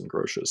as well as in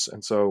Grotius.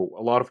 And so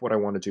a lot of what I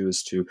want to do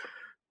is to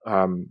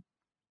um,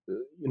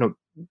 you know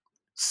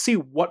see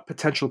what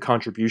potential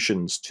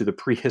contributions to the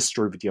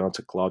prehistory of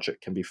deontic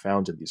logic can be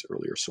found in these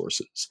earlier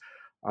sources.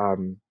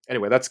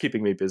 Anyway, that's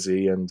keeping me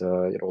busy, and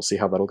we'll see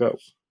how that'll go.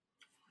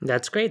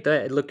 That's great.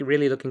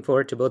 Really looking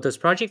forward to both those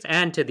projects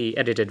and to the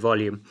edited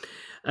volume.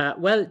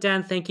 Well,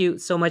 Dan, thank you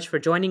so much for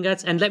joining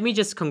us. And let me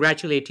just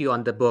congratulate you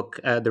on the book,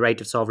 The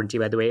Right of Sovereignty,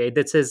 by the way.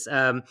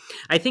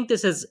 I think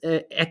this is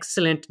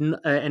excellent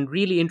and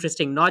really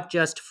interesting, not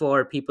just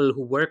for people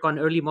who work on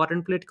early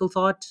modern political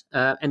thought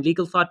and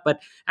legal thought,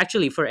 but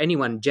actually for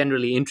anyone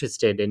generally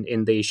interested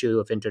in the issue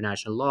of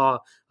international law,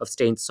 of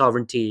state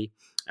sovereignty.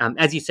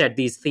 As you said,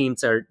 these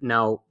themes are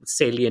now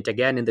salient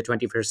again in the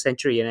 21st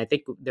century, and I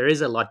think there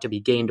is a lot to be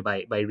gained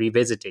by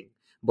revisiting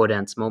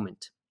Baudin's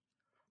moment.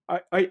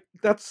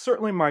 That's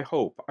certainly my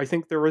hope. I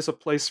think there is a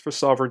place for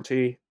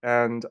sovereignty,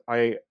 and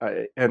I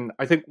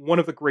think one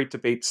of the great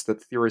debates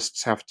that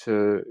theorists have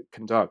to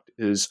conduct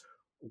is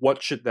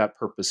what should that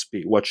purpose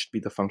be? What should be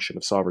the function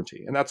of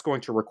sovereignty? And that's going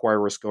to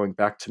require us going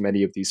back to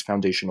many of these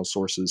foundational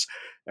sources,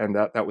 and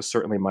that was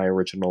certainly my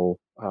original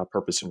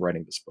purpose in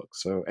writing this book.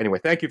 So anyway,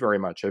 thank you very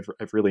much.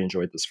 I've really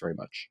enjoyed this very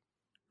much.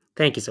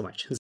 Thank you so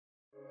much.